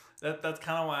 That's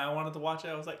kind of why I wanted to watch it.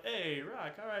 I was like, hey,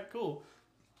 Rock, all right, cool.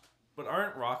 But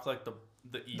aren't Rock like the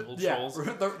evil trolls?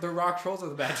 The rock trolls are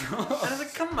the bad trolls. And I was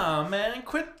like, come on, man,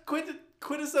 quit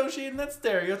associating that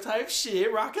stereotype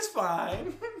shit. Rock is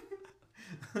fine.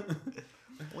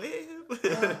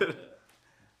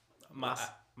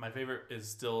 My favorite is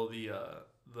still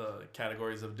the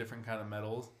categories of different kind of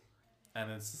metals, and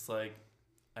it's just like,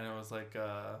 and it was like,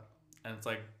 and it's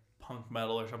like punk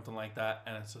metal or something like that,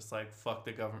 and it's just like fuck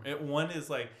the government. One is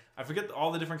like, I forget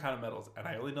all the different kind of metals, and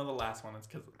I only know the last one. It's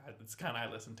because it's kind of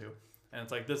I listen to, and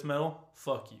it's like this metal,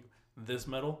 fuck you. This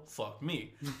metal, fuck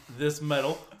me. This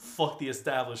metal, fuck the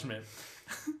establishment.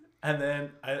 And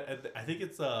then I think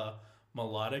it's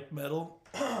melodic metal.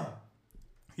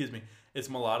 Excuse me. It's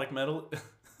melodic metal.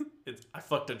 It's I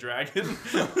fucked a dragon.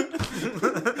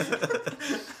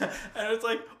 And it's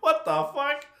like, what the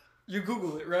fuck? You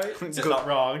Google it, right? It's not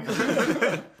wrong.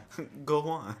 Go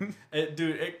on.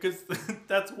 Because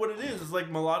that's what it is. It's like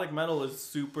melodic metal is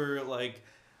super like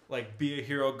be a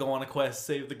hero, go on a quest,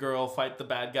 save the girl, fight the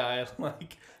bad guy.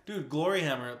 Like, dude,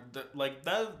 Gloryhammer, like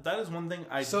that is one thing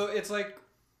I. So it's like,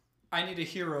 I need a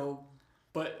hero,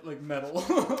 but like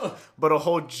metal. But a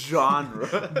whole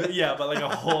genre. Yeah, but like a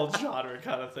whole genre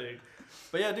kind of thing.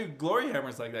 But yeah, dude,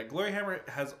 Gloryhammer's like that. Gloryhammer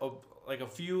has a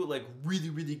few like really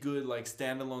really good like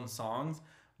standalone songs,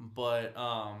 but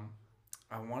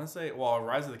I want to say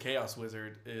Rise of the Chaos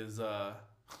Wizard is I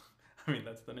mean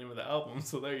that's the name of the album,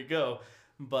 so there you go.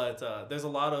 But it's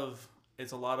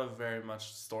a lot of very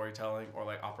much storytelling or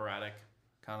like operatic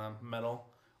kind of metal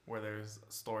where there's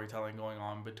storytelling going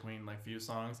on between like few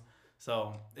songs.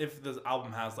 So if this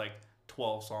album has like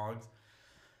 12 songs,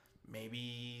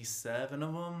 maybe 7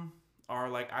 of them are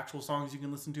like actual songs you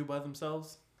can listen to by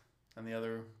themselves, and the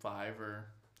other 5 are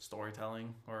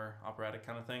storytelling or operatic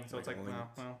kind of thing. So it's like,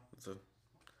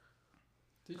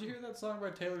 Did you hear that song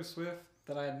by Taylor Swift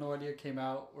that I had no idea came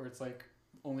out, where it's like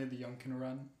Only the Young Can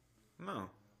Run? No.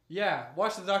 Yeah,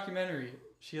 watch the documentary.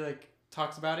 She like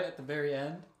talks about it at the very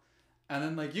end, and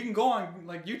then like you can go on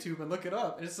like YouTube and look it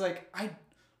up. And it's like,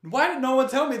 why did no one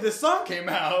tell me this song came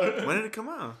out? When did it come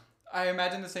out? I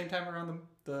imagine the same time around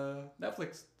the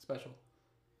Netflix special.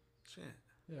 Shit.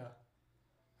 Yeah,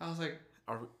 I was like,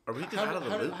 Are we just out of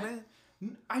the loop, man?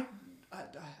 I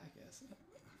guess.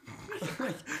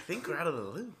 I think we're out of the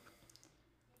loop.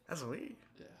 That's weird.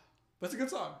 Yeah, but it's a good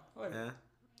song. I like it. Yeah.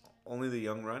 Only the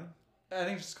young run. I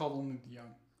think it's just called Only the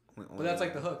Young. But that's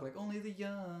like the hook, like only the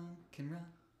young can run.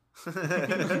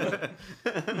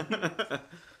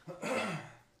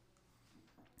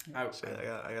 I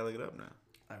gotta look it up now.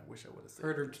 I wish I would have said.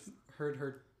 Heard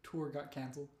her tour got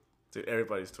canceled. Dude,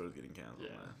 everybody's tour is getting canceled,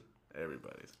 Yeah. man.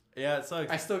 Everybody's. Yeah, it sucks.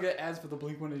 I still get ads for the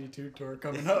Blink-182 tour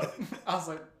coming up. I was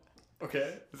like,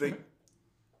 okay. It's like,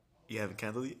 you haven't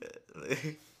canceled yet.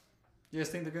 You guys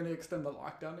think they're gonna extend the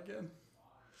lockdown again?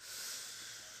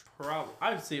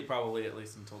 I'd see it probably at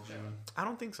least until June. I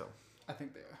don't think so. I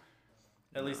think they are.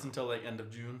 At least until like end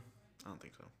of June. I don't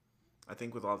think so. I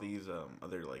think with all these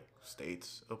other like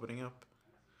states opening up,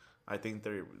 I think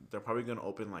they're probably gonna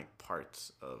open like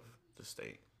parts of the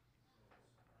state.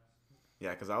 Yeah,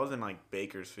 because I was in like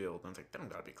Bakersfield and I was like, they don't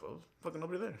gotta be closed. Fucking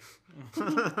nobody there.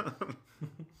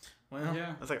 Well,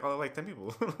 Yeah. It's like like 10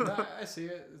 people. No, I see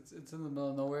it. It's in the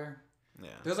middle of nowhere. Yeah.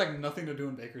 There's like nothing to do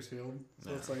in Bakersfield, so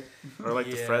Yeah. it's like Or like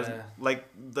the Yeah. Fresno, like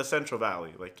the Central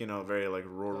Valley, like very like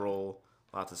rural,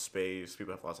 lots of space.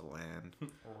 People have lots of land.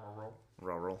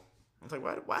 Rural. It's like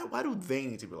why do they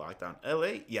need to be locked down?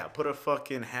 LA, yeah, put a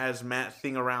fucking hazmat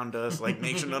thing around us, like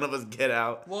make sure none of us get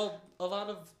out. well, a lot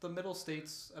of the middle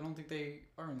states, I don't think they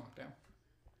are in lockdown.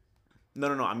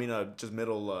 No. I mean, just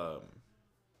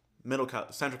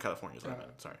Central California is what I Okay.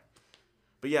 meant. Sorry,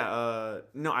 but yeah,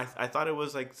 no, I thought it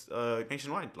was like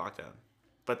nationwide lockdown,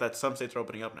 but that some states are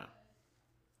opening up now.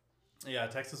 Yeah,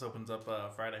 Texas opens up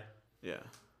Friday. Yeah,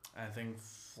 I think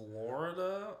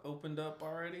Florida opened up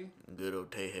already. good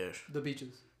old Tejas. The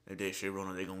beaches. If they shit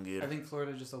run, they gonna get I it. think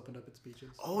Florida just opened up its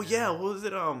beaches. Oh yeah, what was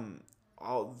it?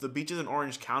 All the beaches in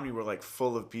Orange County were like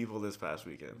full of people this past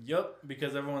weekend. Yep,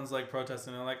 because everyone's like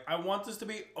protesting. They're like, I want this to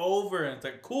be over. And it's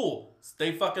like, cool,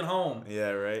 stay fucking home.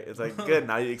 Yeah, right. It's like good.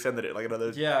 Now you extended it like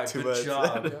another 2 good months.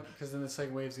 job. Yep, because then the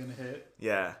second wave's gonna hit.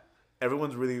 Yeah,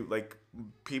 everyone's really like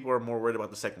people are more worried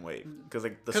about the second wave because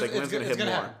like the 'Cause second wave's gonna hit more.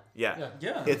 happen. Yeah.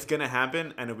 Yeah. It's gonna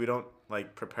happen, and if we don't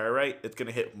like prepare right, it's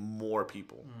gonna hit more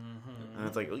people, and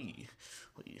it's like, oy.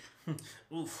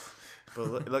 Oof.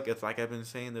 But look, it's like I've been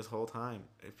saying this whole time.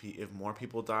 If more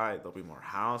people die, there'll be more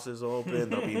houses open.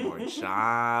 There'll be more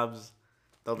jobs.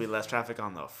 There'll be less traffic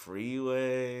on the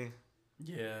freeway.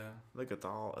 Yeah. Look, it's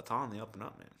all on the up and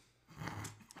up, man.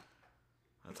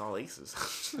 That's all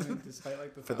aces. I mean, despite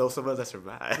like the For those of us that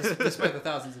survive. despite the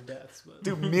thousands of deaths, but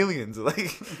Dude, millions.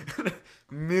 Like,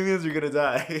 millions are going to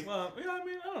die. Well, yeah, I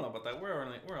mean, I don't know about that. We're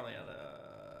only at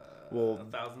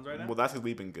thousands right now. Well, that's because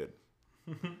we've been good.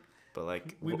 But,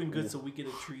 like... We've been good, so we get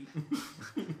a treat.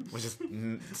 We're just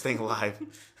staying alive.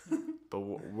 But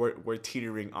we're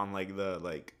teetering on, like, the,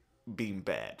 like, being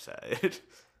bad side.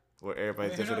 Where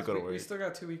everybody's just going to go to work. We still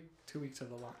got 2 weeks of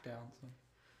the lockdown. So.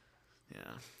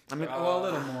 Yeah. I mean... Well, a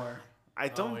little more. I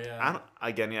don't...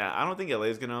 I don't think LA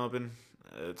is going to open.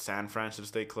 San Fran should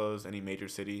stay closed. Any major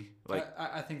city. Like...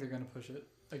 I think they're going to push it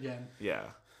again. Yeah.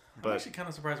 I'm actually kind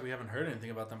of surprised we haven't heard anything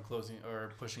about them closing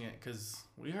or pushing it, because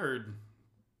we heard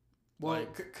Well,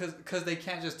 Like- because they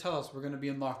can't just tell us we're gonna be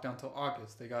in lockdown till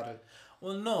August. They gotta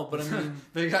Well, no, but I mean,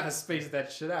 they gotta space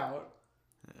that shit out.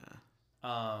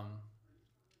 Yeah.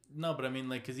 no, but I mean,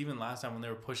 like, because even last time when they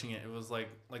were pushing it, it was like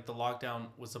the lockdown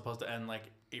was supposed to end like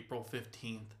April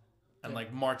 15th, and Yeah.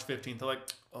 like March 15th. They're like,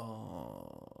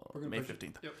 oh, We're gonna May push it.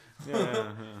 15th. Yep.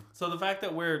 Yeah. So the fact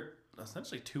that we're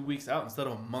essentially 2 weeks out instead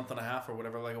of a month and a half or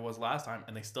whatever like it was last time,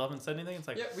 and they still haven't said anything, it's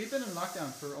like, Yeah, we've been in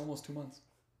lockdown for almost 2 months.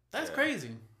 that's Yeah.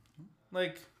 crazy.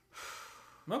 Like,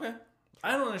 okay,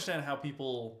 I don't understand how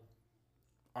people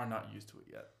are not used to it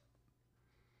yet.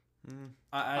 Mm.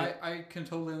 I can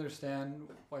totally understand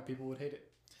why people would hate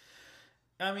it.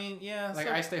 I mean, yeah, Like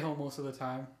so- I stay home most of the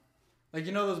time. Like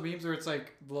you know those memes where it's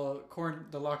like the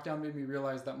lockdown made me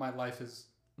realize that my life is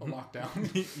a lockdown.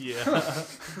 yeah.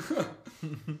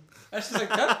 That's just like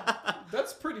that.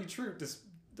 That's pretty true.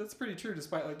 That's pretty true,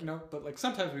 despite like but like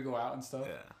sometimes we go out and stuff.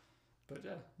 Yeah. But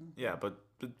yeah. Yeah, but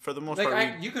for the most Like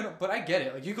part, but I get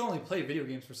it. Like you can only play video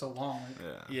games for so long. Like,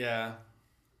 yeah. Yeah.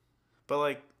 But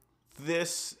like,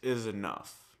 this is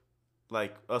enough.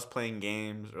 Like us playing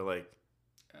games or like,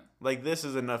 like this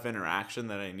is enough interaction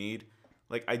that I need.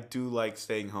 Like I do like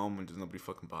staying home when nobody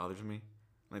fucking bothers me.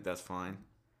 Like that's fine.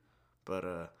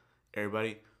 But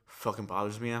everybody fucking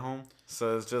bothers me at home.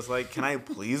 So it's just like, can I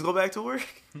please go back to work?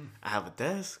 I have a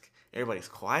desk. Everybody's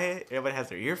quiet. Everybody has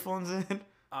their earphones in.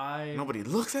 Nobody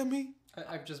looks at me.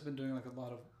 I've just been doing like a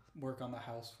lot of work on the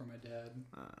house for my dad.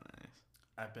 Oh, nice.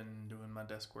 I've been doing my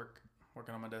desk work,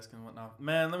 working on my desk and whatnot.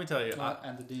 Man, let me tell you.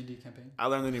 And the D&D campaign. I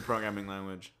learned a new programming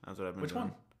language. That's what I've been Which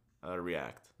doing. one?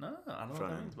 React. No, I don't know what Front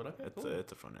that end. means, but okay, It's cool.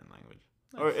 it's a front end language,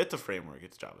 Nice. or it's a framework.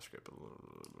 It's JavaScript.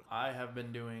 I have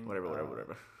been doing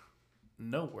Whatever.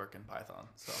 no work in Python,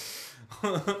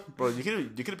 so Bro, you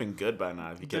could have been good by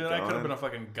now if you dude, kept I going. could have been a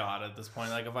fucking god at this point.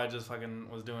 Like if I just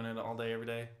fucking was doing it all day, every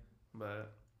day.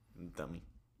 But Dummy.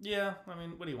 yeah, I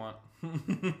mean, what do you want?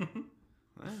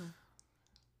 Yeah.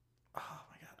 Oh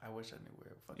my god, I wish I knew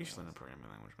where. Fucking You should learn a was. programming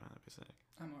language, man. That'd be sick.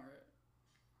 I'm alright.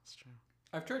 That's true.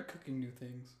 I've tried cooking new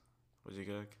things. What'd you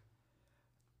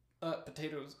cook?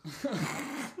 Potatoes.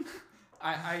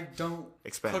 I don't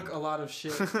Expand. cook a lot of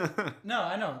shit. No,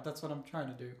 I know. That's what I'm trying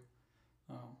to do.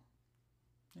 Yeah.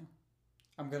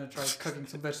 I'm gonna try cooking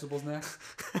some vegetables next.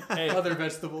 Hey, Other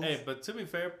vegetables. hey, but to be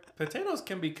fair, potatoes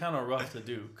can be kind of rough to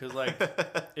do because like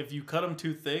if you cut them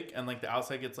too thick and like the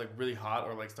outside gets like really hot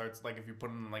or like starts like if you put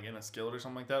them like in a skillet or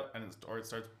something like that and it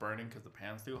starts burning because the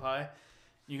pan's too high,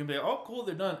 you can be like, oh cool,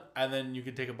 they're done, and then you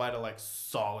can take a bite of like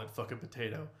solid fucking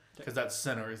potato because that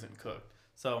center isn't cooked.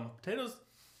 So potatoes,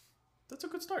 that's a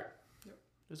good start. Yep.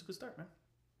 It's a good start, man.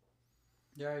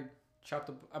 Yeah,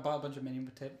 I bought a bunch of mini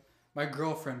potatoes. My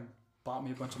girlfriend bought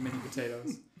me a bunch of mini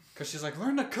potatoes because she's like,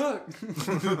 learn to cook.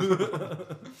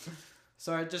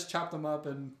 So I just chopped them up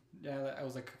and yeah, I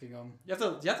was like cooking them. You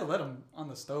have to let them on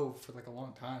the stove for like a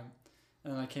long time.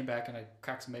 And then I came back and I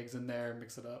cracked some eggs in there,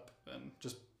 mixed it up, and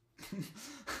just.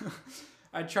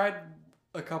 I tried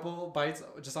a couple bites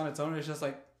just on its own. And it's just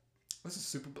like, this is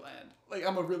super bland. Like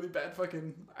I'm a really bad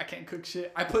I can't cook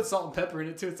shit. I put salt and pepper in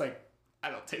it too. It's like I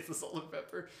don't taste the salt and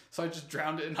pepper, so I just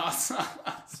drowned it in hot sauce.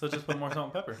 So just put more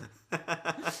salt and pepper.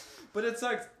 But it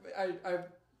sucks. I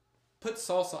put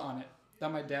salsa on it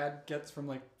that my dad gets from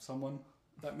like someone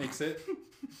that makes it,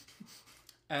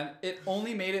 and it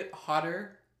only made it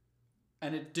hotter,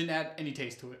 and it didn't add any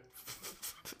taste to it.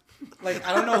 Like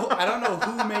I don't know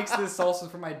who makes this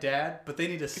salsa for my dad, but they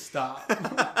need to stop.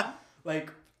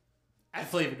 Like add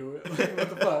flavor to it. Like, what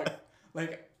the fuck?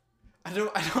 Like I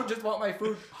don't just want my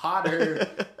food hotter.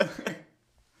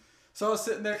 So I was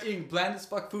sitting there eating bland as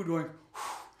fuck food, going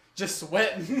just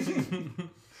sweating.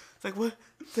 It's like, what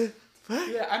the fuck?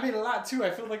 Yeah, I made a lot too. I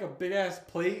filled like a big ass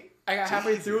plate. I got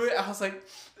halfway through it. I was like,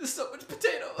 there's so much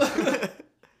potato.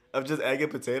 Of just egg and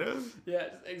potatoes? Yeah,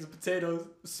 just eggs and potatoes.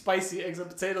 Spicy eggs and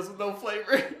potatoes with no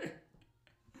flavor.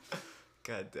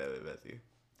 God damn it, Matthew.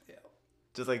 Yeah.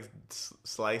 Just like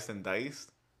sliced and diced?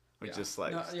 Or Yeah. just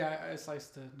sliced? No, yeah, I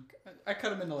sliced it. I cut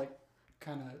them into like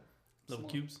kind of Little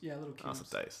cubes? Yeah, little cubes.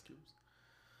 Also diced. Cubes.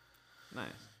 Nice.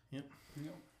 Yep.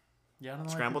 Yeah, I don't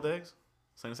know. Scrambled eggs?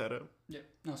 Same side up? Yeah,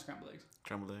 no scrambled eggs.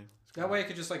 Scrambled eggs? That way I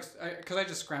could just like, because I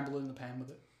just scramble it in the pan with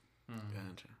it.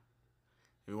 Gotcha.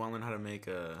 If you want to learn how to make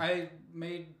a... I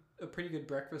made a pretty good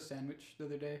breakfast sandwich the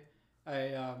other day.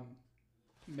 I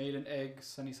made an egg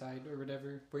sunny side or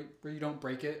whatever, where you don't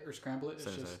break it or scramble it. It's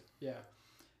Sunny just side. yeah.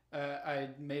 I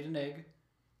made an egg,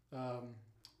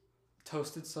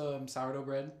 toasted some sourdough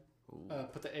bread, Ooh,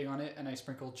 put the egg on it, and I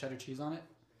sprinkled cheddar cheese on it.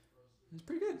 It's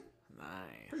pretty good.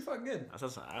 nice. Pretty fucking good.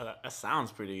 That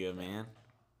sounds pretty good, man.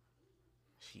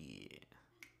 Shit.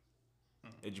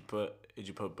 Did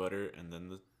you put butter and then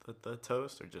the the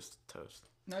toast or just toast?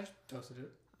 No, I just toasted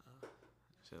it.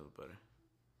 Just a little butter.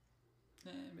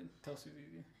 But toast is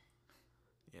easier.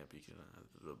 Yeah, but you can add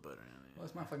a little butter in it. Well,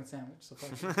 it's my fucking sandwich, so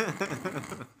fuck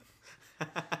it.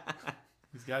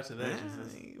 He's got you there,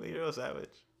 Jesus. You're a savage.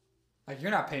 Like,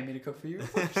 you're not paying me to cook for you.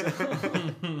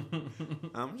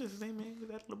 I'm just saying, man, add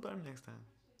a little butter next time.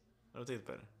 It'll taste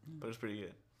better. But it's pretty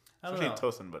good. I don't Especially know.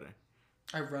 toast and butter.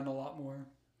 I run a lot more.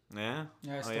 Yeah?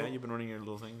 Yeah, Yeah, you've been running your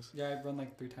little things? Yeah, I run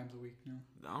like 3 times a week now.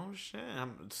 Oh, shit.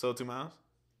 I'm still 2 miles?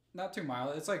 Not 2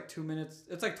 miles. It's like 2 minutes.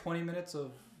 It's like 20 to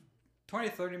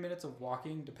 30 minutes of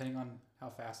walking, depending on how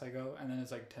fast I go. And then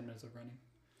it's like 10 minutes of running.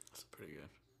 That's pretty good.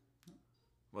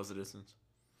 What's the distance?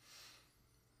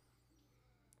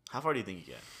 How far do you think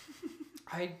you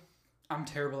get? I'm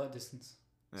terrible at distance.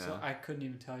 Yeah. So I couldn't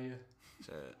even tell you.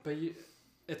 Shit. But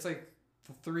it's like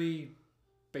the 3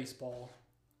 baseball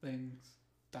things,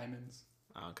 diamonds.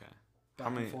 Oh, okay. Back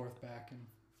How many- and forth, back and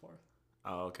forth.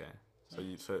 Oh, okay.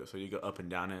 So you go up and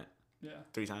down it Yeah.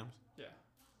 3 times? Yeah.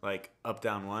 Like up,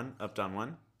 down, 1, up, down,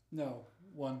 1? No,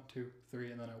 1, 2,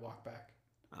 3, and then I walk back.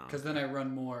 Oh, Because then I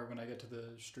run more when I get to the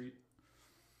street.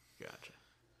 gotcha.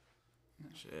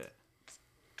 Shit.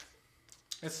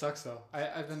 It sucks though.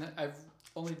 I've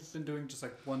only been doing just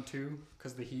like 1, 2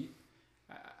 because the heat.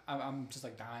 I'm just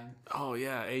like dying. Oh,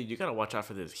 yeah. Hey, you got to watch out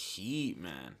for this heat,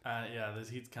 man. Yeah, this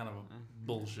heat's kind of a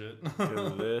bullshit.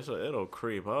 'Cause it'll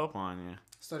creep up on you.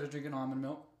 Started drinking almond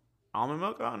milk. Almond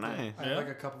milk? Oh, nice. I have like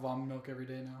a cup of almond milk every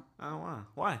day now. Oh, wow.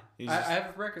 Why? You I just-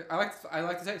 have a record. I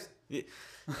like the taste. Yeah.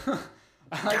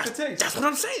 I like the taste. That's what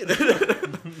I'm saying.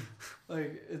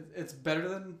 Like it's better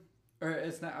than, or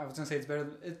it's not. I was gonna say it's better.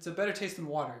 It's a better taste than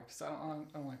water because I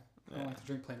don't like to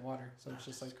drink plain water. So it's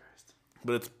just like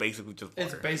But it's basically just water.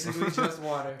 it's basically just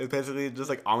water. It's basically just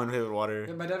like almond flavored water.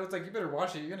 And my dad was like, "You better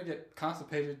watch it. You're gonna get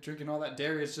constipated drinking all that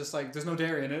dairy. It's just like there's no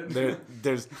dairy in it."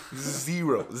 There's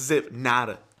zero, zip,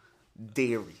 nada,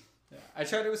 dairy. Yeah, I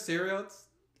tried it with cereal. It's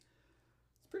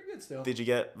pretty good still. Did you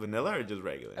get vanilla or just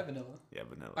regular? I have vanilla. Yeah,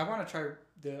 vanilla. I want to try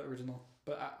the original,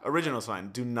 but Original's fine.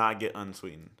 Do not get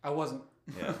unsweetened. I wasn't.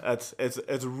 Yeah,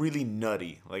 it's really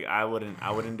nutty. Like I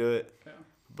wouldn't do it. Yeah.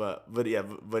 But yeah,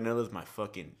 vanilla's my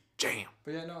fucking jam.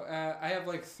 But yeah, no. I have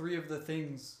like 3 of the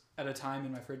things at a time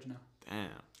in my fridge now Damn.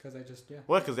 because I just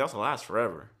Well, because they also last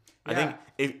forever. I Yeah.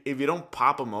 think if you don't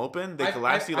pop them open, they can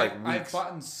last you like I've weeks.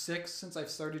 bought 6 since I've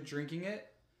started drinking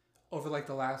it over like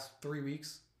the last 3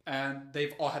 weeks, and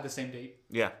they've all had the same date.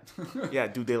 Yeah, yeah,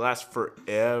 dude, they last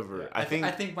forever. Yeah, I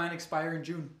think mine expire in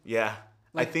June. Yeah,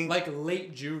 Like, I think like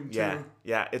late June too.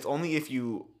 yeah. It's only if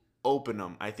you open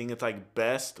them. I think it's like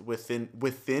best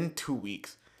within 2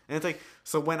 weeks. And it's like,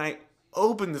 so when I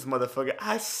open this motherfucker,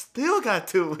 I still got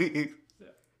 2 weeks.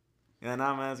 Yeah,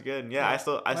 nah, man, it's good. Yeah, I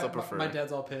still prefer. My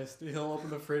dad's all pissed. He'll open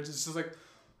the fridge. It's just like,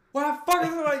 what the fuck is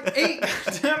there like 8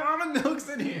 damn almond milks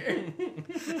in here?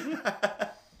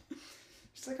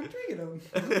 She's like, I'm drinking them.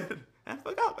 I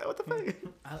forgot, man. What the fuck?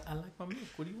 I like my milk.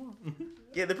 What do you want?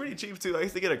 Yeah, they're pretty cheap too. I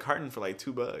used to get a carton for like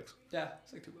 $2. Yeah,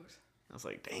 it's like $2. I was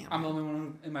like, damn. I'm the only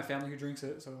one in my family who drinks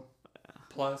it, so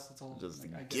plus it's all Just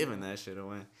like, I get giving it. that shit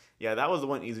away. Yeah, that was the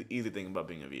one easy thing about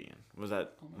being a vegan was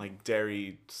that like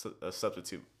dairy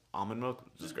substitute almond milk,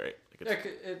 which is great. Like,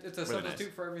 It's a really substitute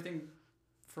nice. for everything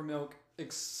for milk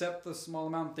except the small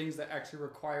amount of things that actually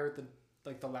require the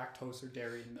lactose or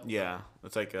dairy in milk. yeah,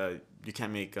 it's like you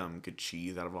can't make good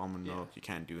cheese out of almond Yeah. milk. You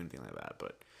can't do anything like that.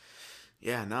 But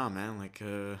yeah, nah, man, like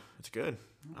it's good.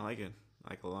 I like it.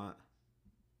 I like it a lot.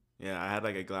 Yeah, I had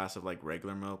like a glass of like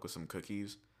regular milk with some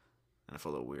cookies, and I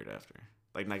felt a little weird after.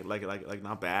 Like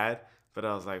not bad, but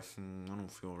I was like, I don't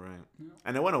feel right. Yeah.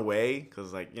 And it went away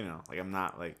because like like I'm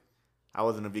not like I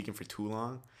wasn't a vegan for too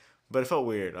long, but it felt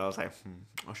weird. I was like,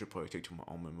 I should probably take some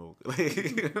almond milk.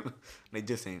 Like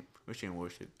this ain't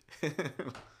worth it.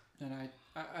 And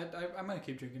I'm gonna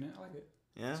keep drinking it. I like it.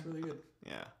 Yeah, It's really good.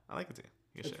 yeah, I like it too.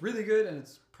 Good It's shit. really good, and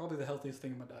it's probably the healthiest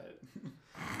thing in my diet.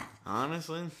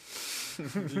 Honestly,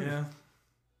 Yeah.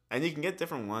 and you can get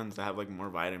different ones that have like more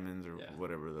vitamins or Yeah.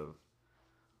 whatever the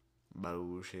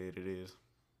bullshit it is.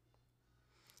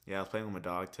 Yeah, I was playing with my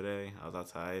dog today. I was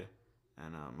outside,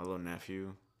 and my little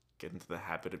nephew get into the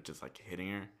habit of just like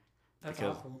hitting her. That's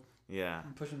Because- awful. Yeah.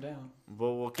 Push him down.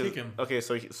 Well, cause, Kick him. Okay,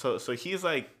 so he's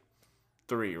like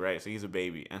 3, right? So he's a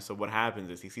baby, and so what happens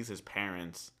is he sees his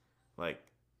parents like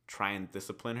try and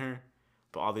discipline her,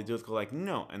 but all they do is go like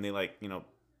no, and they like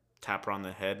tap her on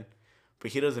the head,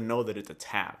 but he doesn't know that it's a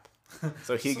tap.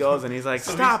 So he goes and he's like,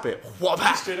 "Stop it!"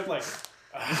 Whapa! Straight up like,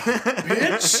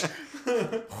 bitch.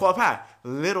 Whapa!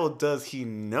 Little does he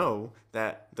know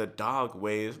that the dog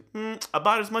weighs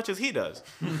about as much as he does,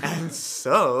 and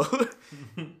so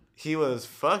he was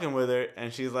fucking with her,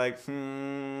 and she's like,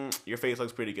 your face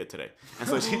looks pretty good today. And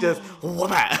so she just,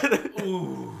 whoop.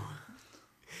 Ooh.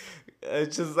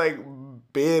 It's just like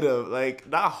bit of like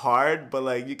not hard, but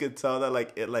like you could tell that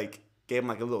like it like gave him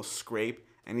like a little scrape,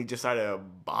 and he just started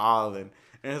bawling.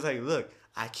 And it's like, look,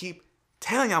 I keep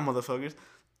telling y'all motherfuckers,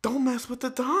 don't mess with the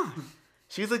Dawn.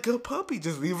 She's a good puppy.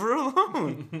 Just leave her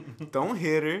alone. Don't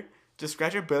hit her. Just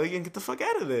scratch her belly and get the fuck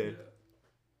out of there. Yeah.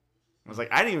 I was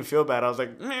like, I didn't even feel bad. I was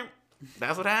like,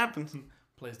 that's what happens.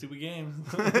 Play stupid games.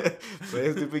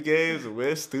 Play stupid games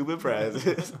with stupid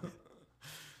prizes. God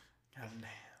damn.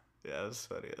 Yeah, it was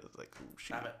funny. I was like, oh,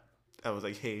 shit. Stop it. I was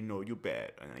like, hey, no, you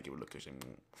bad. And I give her a look at her. She's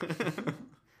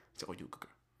like, oh, you a good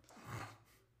girl.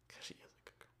 Because she is a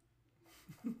good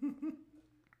girl.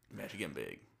 Man, she's getting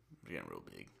big. She's getting real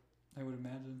big. I would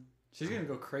imagine. She's going to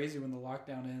go crazy when the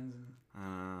lockdown ends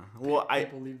and Well,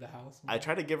 people leave the house. I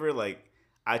try to give her like,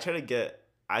 I try to give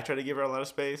her a lot of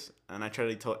space, and I try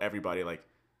to tell everybody like,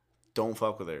 don't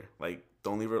fuck with her. Like,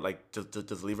 don't leave her. Like,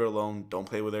 just leave her alone. Don't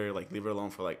play with her. Like, leave her alone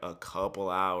for like a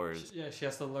couple hours. Yeah, she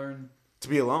has to learn To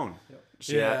be alone. Yep.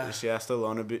 She has to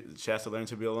learn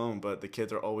to be alone. But the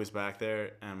kids are always back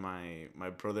there, and my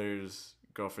brother's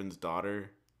girlfriend's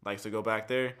daughter likes to go back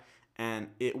there, and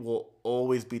it will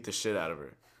always beat the shit out of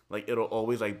her. Like, it'll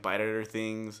always like bite at her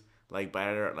things, like bite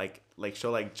at her, like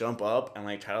she'll like jump up and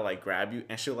like try to like grab you,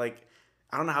 and she'll like,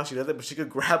 I don't know how she does it, but she could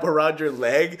grab around your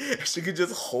leg and she could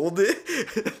just hold it.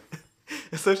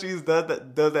 So she's does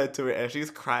that to her, and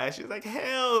she's crying. She's like,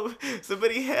 help,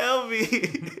 somebody help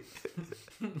me.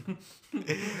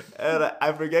 And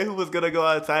I forget who was gonna go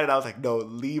outside, and I was like, no,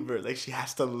 leave her. Like, she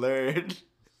has to learn.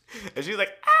 And she's like,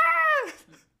 ah.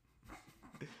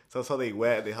 So they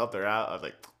went, they helped her out. I was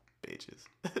like, bitches.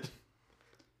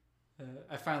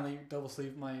 I finally double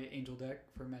sleeved my Angel deck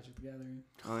for Magic the Gathering.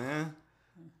 Oh yeah,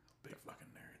 Big fucking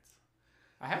nerds.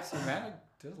 I have some mana.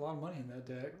 There's a lot of money in that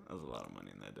deck. that was a lot of money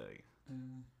in that deck.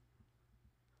 Uh,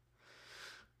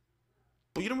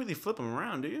 But you don't really flip them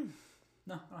around, do you?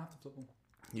 no, I don't have to flip them.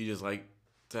 You just like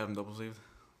to have them double sleeved.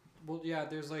 Well, yeah,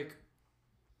 there's like...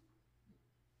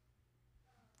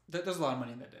 There's a lot of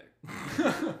money in that deck.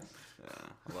 Yeah,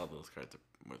 a lot of those cards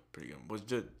were pretty good. Was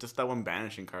just that one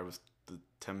banishing card was the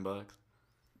 $10.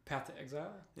 Path to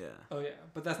Exile? Yeah. Oh, yeah,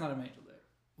 but that's not an Angel deck.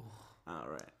 All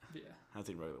right. Yeah. I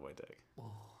think regular white deck.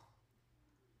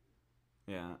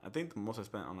 Yeah, I think the most I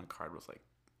spent on a card was like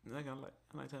 $10.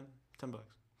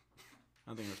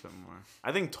 I think I spent more.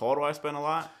 I think total I spent a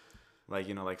lot, like,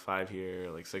 you know, like 5 here,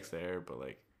 like 6 there, but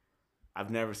like I've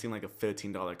never seen like a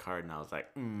 $15 card, and I was like,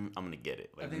 I'm gonna get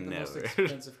it. Like, I think never. the most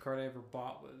expensive card I ever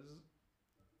bought was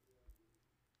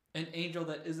an Angel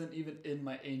that isn't even in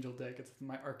my Angel deck. It's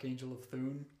my Archangel of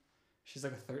Thune. She's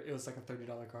like it was like a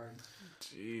 $30 card.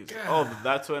 Jeez. Oh,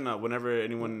 that's when whenever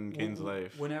anyone gains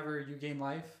life. Whenever you gain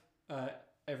life,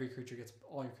 every creature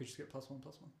all your creatures get +1/+1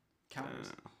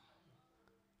 counters.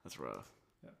 That's rough.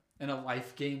 Yeah. And a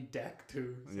life gain deck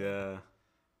too. So Yeah,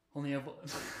 only have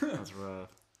that's rough.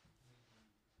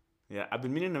 Yeah, I've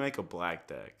been meaning to make a black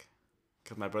deck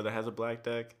because my brother has a black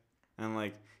deck, and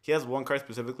like he has one card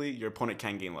specifically, your opponent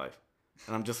can't gain life,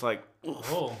 and I'm just like,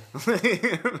 Oh.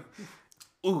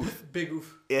 oof. big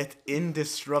oof. It's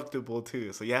indestructible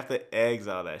too, so you have to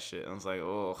exile that shit. And I was like,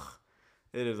 ugh,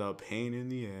 it is a pain in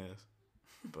the ass.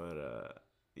 But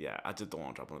yeah, I just don't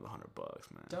want to drop another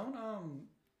 $100, man. Don't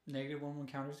 -1/1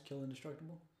 counters kill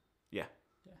indestructible? Yeah.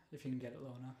 Yeah, if you can get it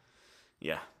low enough.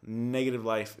 Yeah, negative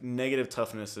life, negative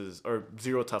toughness or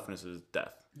 0 toughness is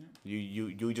death. Yeah.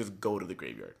 You just go to the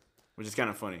graveyard, which is kind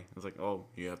of funny. It's like, oh,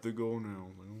 you have to go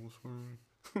now. I'm like, oh, sorry.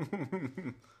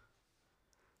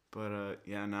 But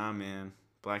yeah, nah, man,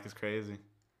 black is crazy.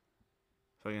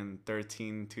 Fucking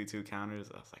 13 2/2 counters.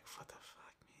 I was like, what the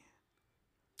fuck, man?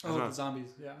 Oh, the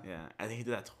zombies, yeah. Yeah, I think he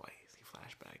did that twice. He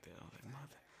flashbacked it. I was like,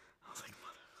 mother. Oh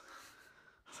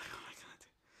my god,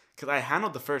 dude. Because I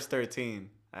handled the first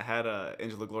 13. I had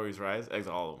Angel of Glory's Rise,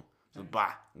 exile all of them. So,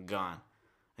 bah, gone.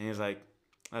 And he was like,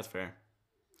 that's fair.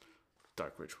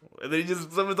 Dark Ritual. And then he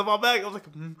just summoned them all back. I was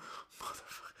like,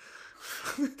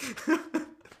 motherfucker.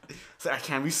 So I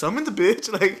can't resummon the bitch.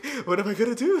 Like, what am I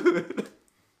going to do?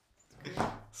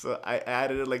 So I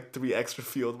added like 3 extra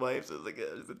field wipes. I was like,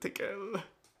 just to take care of them.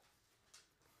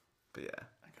 But yeah.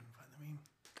 I couldn't find the meme.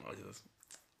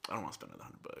 I don't want to spend another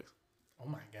 $100. Oh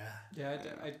my god. Yeah,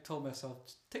 I told myself,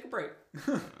 just take a break.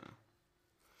 So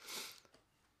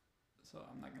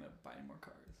I'm not going to buy any more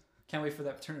cards. Can't wait for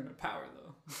that Tournament of Power,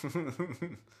 though.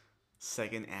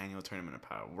 Second annual Tournament of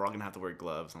Power. We're all going to have to wear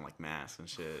gloves and like masks and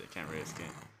shit. Can't risk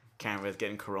it. Can't risk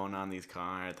getting corona on these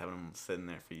cards, having them sitting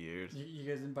there for years. You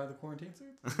guys didn't buy the quarantine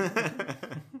suits?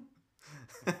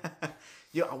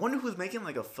 Yo, I wonder who's making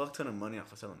like a fuck ton of money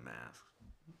off of selling masks.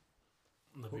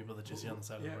 The people that you see on the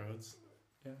side of the roads.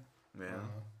 Yeah. Yeah.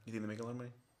 You think they make a lot of money?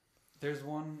 There's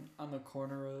one on the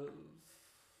corner of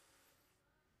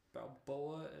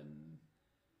Balboa and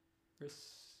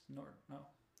No.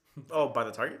 Oh, by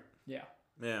the Target? Yeah.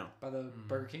 Yeah. By the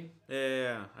Burger King?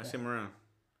 Yeah. I see them around.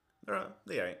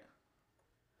 They alright.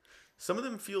 Some of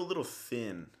them feel a little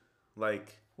thin.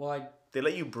 Like, well, they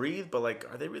let you breathe, but like,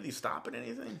 are they really stopping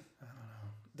anything? I don't know.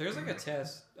 There's like a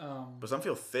test. But some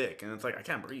feel thick, and it's like, I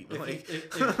can't breathe.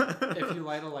 If you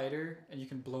light a lighter and you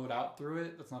can blow it out through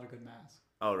it, that's not a good mask.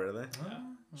 Oh, really? Yeah.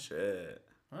 Shit.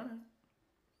 Alright.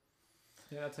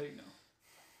 Yeah, that's how you know.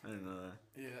 I didn't know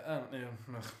that. Yeah, I don't know,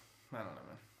 man.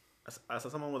 I saw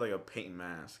someone with like a paint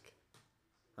mask.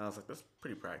 I was like, that's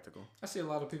pretty practical. I see a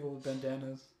lot of people with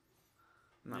bandanas.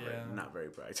 Not very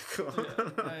practical.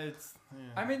 Yeah,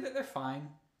 I mean, they're fine.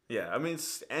 Yeah, I mean,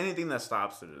 anything that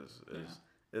stops it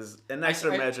is an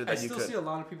extra measure that I you still could. see a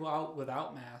lot of people out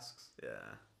without masks. Yeah,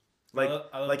 I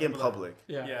love like in people public.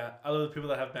 Yeah. I love the people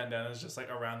that have bandanas just like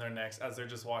around their necks as they're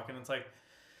just walking. It's like,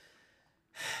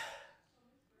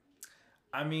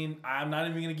 I mean, I'm not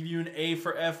even gonna give you an A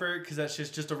for effort because that shit's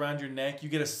just around your neck. You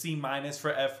get a C-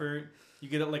 for effort. You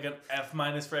get like an F-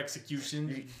 for execution.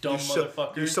 You dumb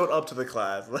motherfucker. You showed up to the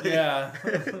class. Like. Yeah.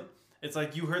 It's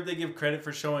like you heard they give credit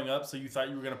for showing up, so you thought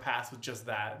you were gonna pass with just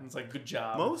that. And it's like, good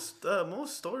job. Most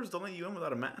stores don't let you in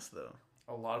without a mask, though.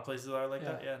 A lot of places are like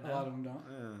that. Yeah, a lot of them don't.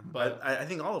 Yeah, But I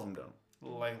think all of them don't.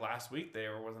 like last week,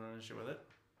 there wasn't an issue with it.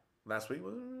 Last week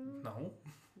was it? No.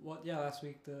 Well, yeah, last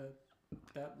week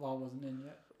that law wasn't in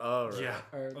yet. Oh, right. Yeah.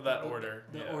 Or That order.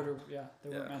 The Yeah. order, yeah, they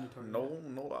weren't mandatory. No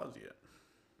laws yet.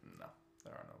 No,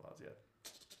 there are no laws yet.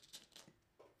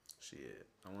 Shit.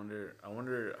 I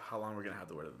wonder how long we're gonna have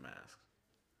to wear the mask.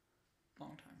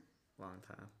 Long time. Long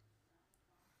time.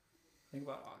 Think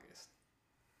about August.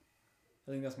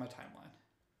 I think that's my timeline.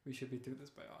 We should be through this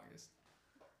by August.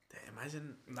 Damn,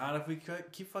 imagine. Not if we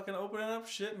keep fucking opening up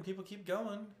shit and people keep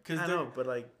going. I know, but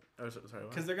like, sorry.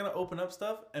 Because they're gonna open up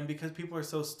stuff, and because people are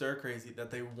so stir crazy that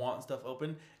they want stuff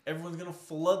open, everyone's gonna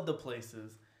flood the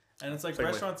places. And it's like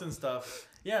restaurants and stuff.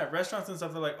 Yeah, restaurants and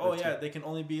stuff. They're like, oh yeah, they can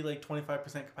only be like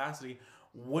 25% capacity.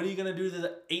 What are you gonna do to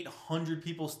the 800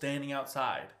 people standing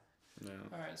outside? Yeah.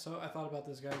 All right, so I thought about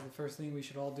this, guys. The first thing we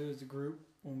should all do as a group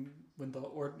when the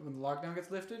lockdown gets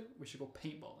lifted, we should go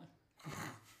paintballing.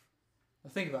 Now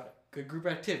think about it. Good group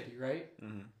activity, right?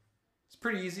 Mm-hmm. It's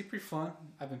pretty easy, pretty fun.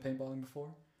 I've been paintballing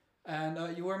before,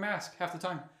 and you wear a mask half the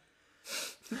time.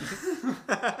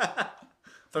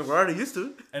 So we're already used to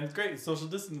it. And it's great. It's social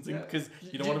distancing Yeah. because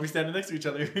you don't want to be standing next to each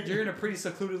other. You're in a pretty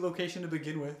secluded location to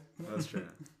begin with. That's true.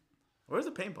 Where's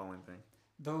the paintballing thing?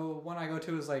 The one I go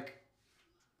to is like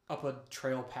up a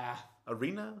trail path.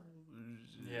 Arena?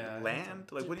 Yeah. Land?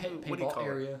 Like what do you Paintball call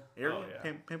area. it? Area? Oh,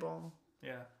 yeah. Paintball?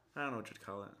 Yeah. I don't know what you'd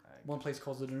call it. One place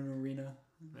calls it an arena.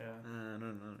 Yeah. I don't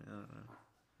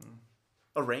know.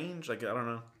 A range? Like I don't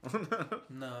know.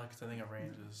 No, because I think a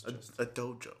range is just a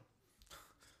dojo.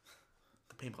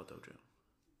 The paintball dojo.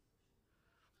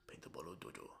 Paintball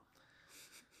dojo.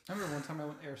 I remember one time I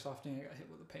went airsofting and I got hit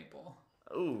with a paintball.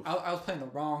 Ooh. I was playing the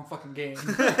wrong fucking game.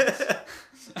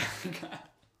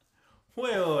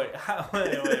 Wait.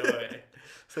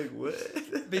 It's like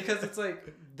what? Because it's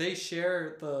like they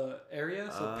share the area,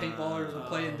 so paintballers will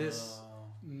play in this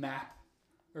map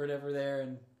or whatever there,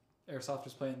 and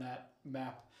airsofters play in that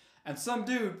map. And some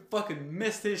dude fucking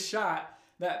missed his shot.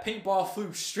 That paintball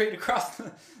flew straight across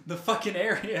the fucking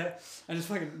area and just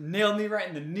fucking nailed me right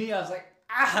in the knee. I was like,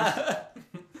 ah!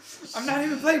 I'm not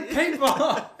even playing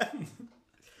paintball.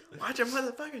 Watch your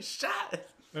motherfucking shot.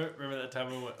 Remember that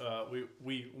time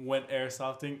we went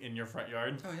airsofting in your front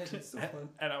yard? Oh yeah, it's so fun.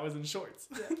 And I was in shorts.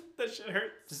 Yeah. That shit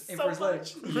hurt. Just aim so for his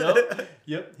much. legs.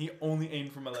 Yep. He only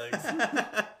aimed for my legs.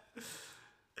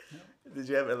 Did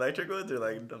you have electric ones or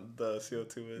like the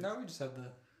CO2 ones? No, we just have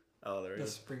the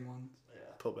spring ones. Yeah.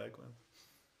 Pullback one.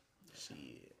 Shit.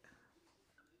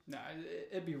 Nah,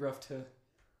 it'd be rough to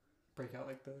break out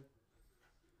like the.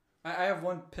 I have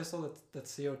one pistol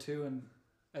that's CO2, and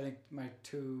I think my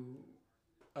two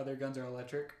other guns are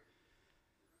electric.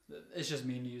 It's just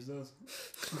mean to use those.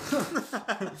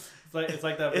 It's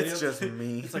like that video. It's just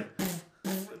me. It's like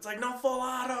it's like no full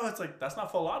auto. It's like that's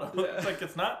not full auto. Yeah. It's like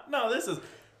it's not. No, this is.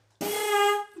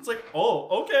 It's like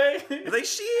oh okay. It's like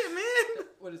shit, man.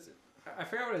 What is it? I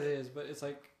forgot what it is, but it's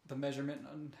like the measurement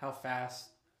on how fast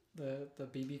the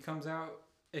BB comes out.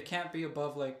 It can't be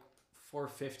above like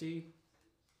 450,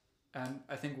 and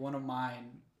I think one of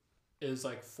mine is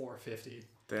like 450.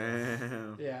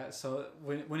 Damn. Yeah, so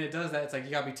when it does that, it's like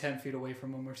you gotta be 10 feet away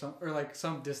from them or like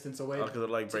some distance away. Oh, because it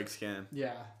like breaks skin.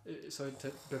 Yeah, so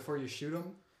before you shoot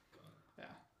them. Yeah.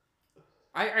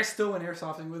 I still went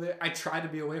airsofting with it. I tried to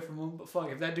be away from him, but fuck,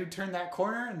 if that dude turned that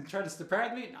corner and tried to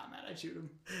surprise me, nah, man, I'd shoot him.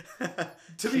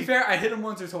 To be fair, I hit him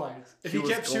once or twice. If he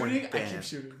kept shooting, I keep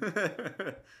shooting.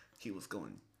 He was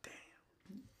going,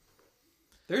 damn.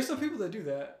 There's some people that do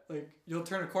that. Like, you'll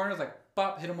turn a corner, it's like,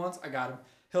 bop, hit him once, I got him.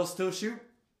 He'll still shoot,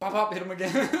 bop, bop, hit him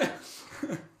again.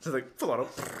 Just like, full auto.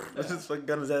 Let's just like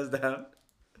gun his ass down.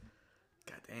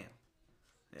 God damn.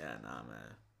 Yeah, nah,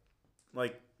 man.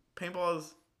 Like,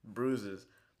 paintball's bruises,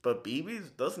 but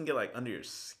BBs doesn't get like under your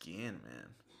skin, man.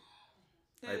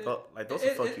 Like those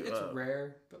will fuck you it's up. It's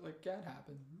rare, but like, yeah, it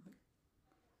happens.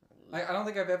 Like, I don't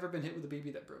think I've ever been hit with a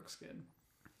BB that broke skin,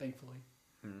 thankfully.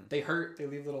 They hurt, they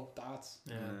leave little dots.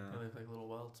 Yeah, they leave like little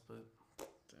welts, but...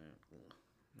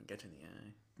 Get you in the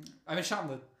eye. I've been shot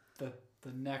in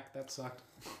the neck. That sucked.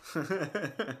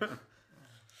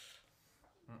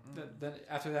 Then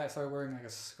after that, I started wearing like a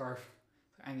scarf.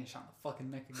 I ain't shot in the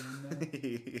fucking neck again,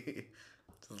 man.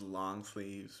 Just long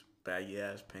sleeves, baggy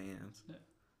ass pants,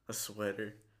 a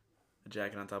sweater, a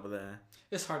jacket on top of that.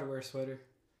 It's hard to wear a sweater.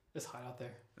 It's hot out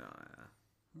there. No,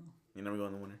 yeah. You never go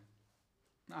in the winter.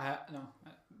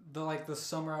 The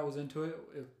summer I was into it.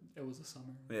 It was a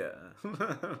summer. Yeah.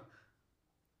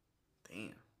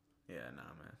 Damn. Yeah,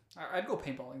 nah, man. I'd go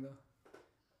paintballing though.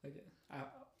 Like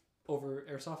over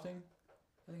airsofting.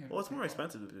 Well, it's more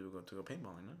expensive to go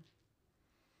paintballing, no?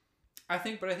 I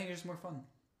think it's just more fun.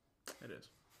 It is.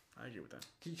 I agree with that.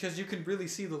 Because you can really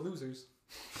see the losers.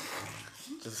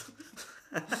 Just.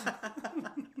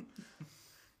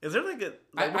 Is there like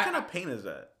what kind of paint is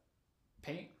that?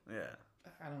 Paint? Yeah.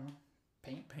 I don't know.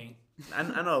 Paint.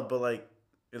 I know, but like,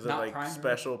 is it Not like primer.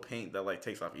 Special paint that like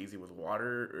takes off easy with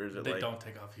water, or is it They like don't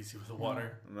take off easy with the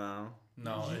water. No.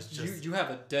 No, it's just you have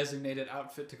a designated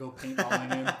outfit to go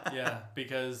paintballing in. Yeah,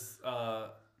 because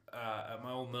at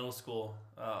my old middle school,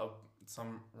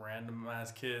 some random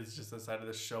ass kids just decided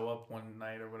to show up one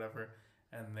night or whatever,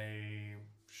 and they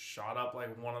shot up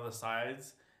like one of the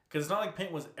sides. Because it's not like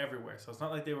paint was everywhere, so it's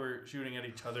not like they were shooting at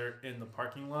each other in the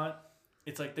parking lot.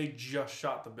 It's like they just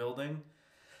shot the building.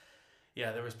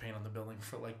 Yeah, there was paint on the building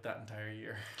for like that entire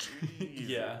year.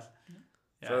 Yeah.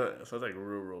 So it's like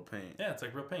real paint. Yeah, it's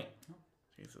like real paint.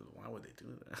 Jesus, why would they do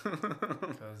that?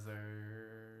 Because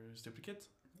they're stupid kids.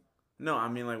 No, I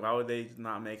mean, like, why would they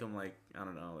not make them, like, I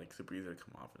don't know, like, super easy to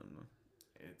come off of them?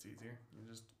 It's easier. You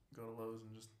just go to Lowe's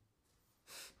and just...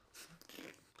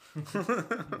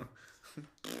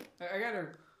 I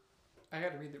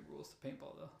gotta read the rules to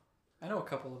paintball though. I know a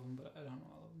couple of them, but I don't know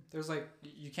all of them. There's like,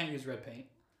 you can't use red paint.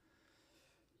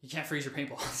 You can't freeze your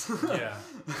paintballs. Yeah.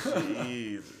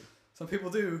 Jeez. Some people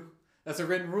do. That's a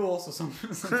written rule, so some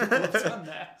people have done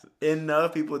that.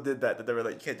 Enough people did that they were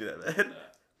like, you can't do that, man.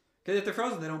 Because if they're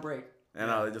frozen, they don't break. I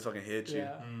know, they just fucking hit you.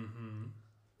 Yeah. Mm-hmm.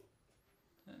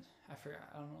 I forgot.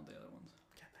 I don't know the other ones.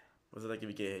 Was it like if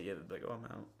you get hit, you had to be like, oh, I'm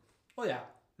out. Oh yeah.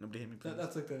 Nobody hit me, please.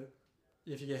 That's like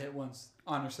if you get hit once,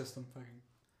 honor system fucking.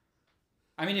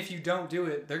 I mean, if you don't do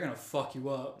it, they're gonna fuck you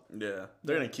up. Yeah.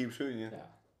 They're gonna keep shooting you. Yeah.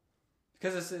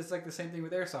 Because it's like the same thing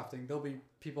with airsofting. There'll be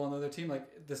people on the other team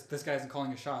like this guy isn't calling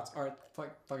his shots. All right,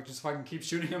 fuck, just fucking keep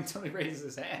shooting him until he raises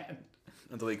his hand.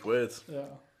 Until he quits. Yeah.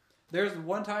 There's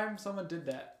one time someone did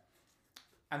that,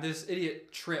 and this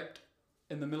idiot tripped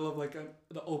in the middle of like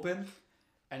the open,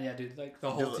 and yeah, dude, like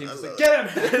the whole team was like, get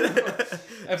him!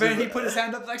 And then he put his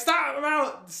hand up like, stop, I'm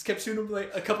out. Just kept shooting him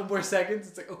like a couple more seconds.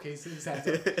 It's like, okay, so his hand's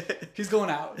up. He's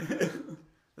going out.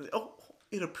 Oh,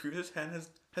 it appears his hand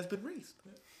has been raised.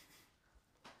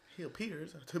 He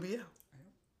appears to be out.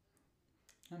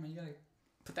 I mean, you gotta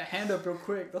put that hand up real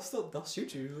quick. They'll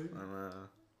shoot you. I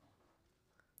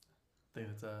think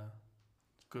that's a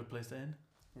good place to end.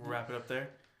 We'll wrap it up there.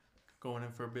 Going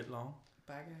in for a bit long.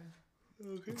 Back ass.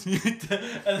 Okay.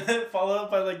 And then follow up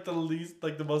by like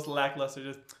the most lackluster,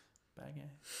 just bag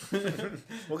ass.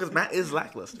 Well, because Matt is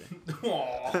lackluster.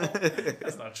 Aw,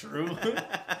 that's not true.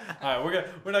 All right,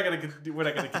 we're not gonna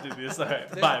continue this. All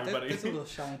right, bye everybody. It's a little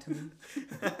shy to me.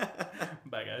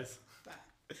 Bye guys.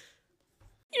 Bye.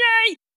 Yay!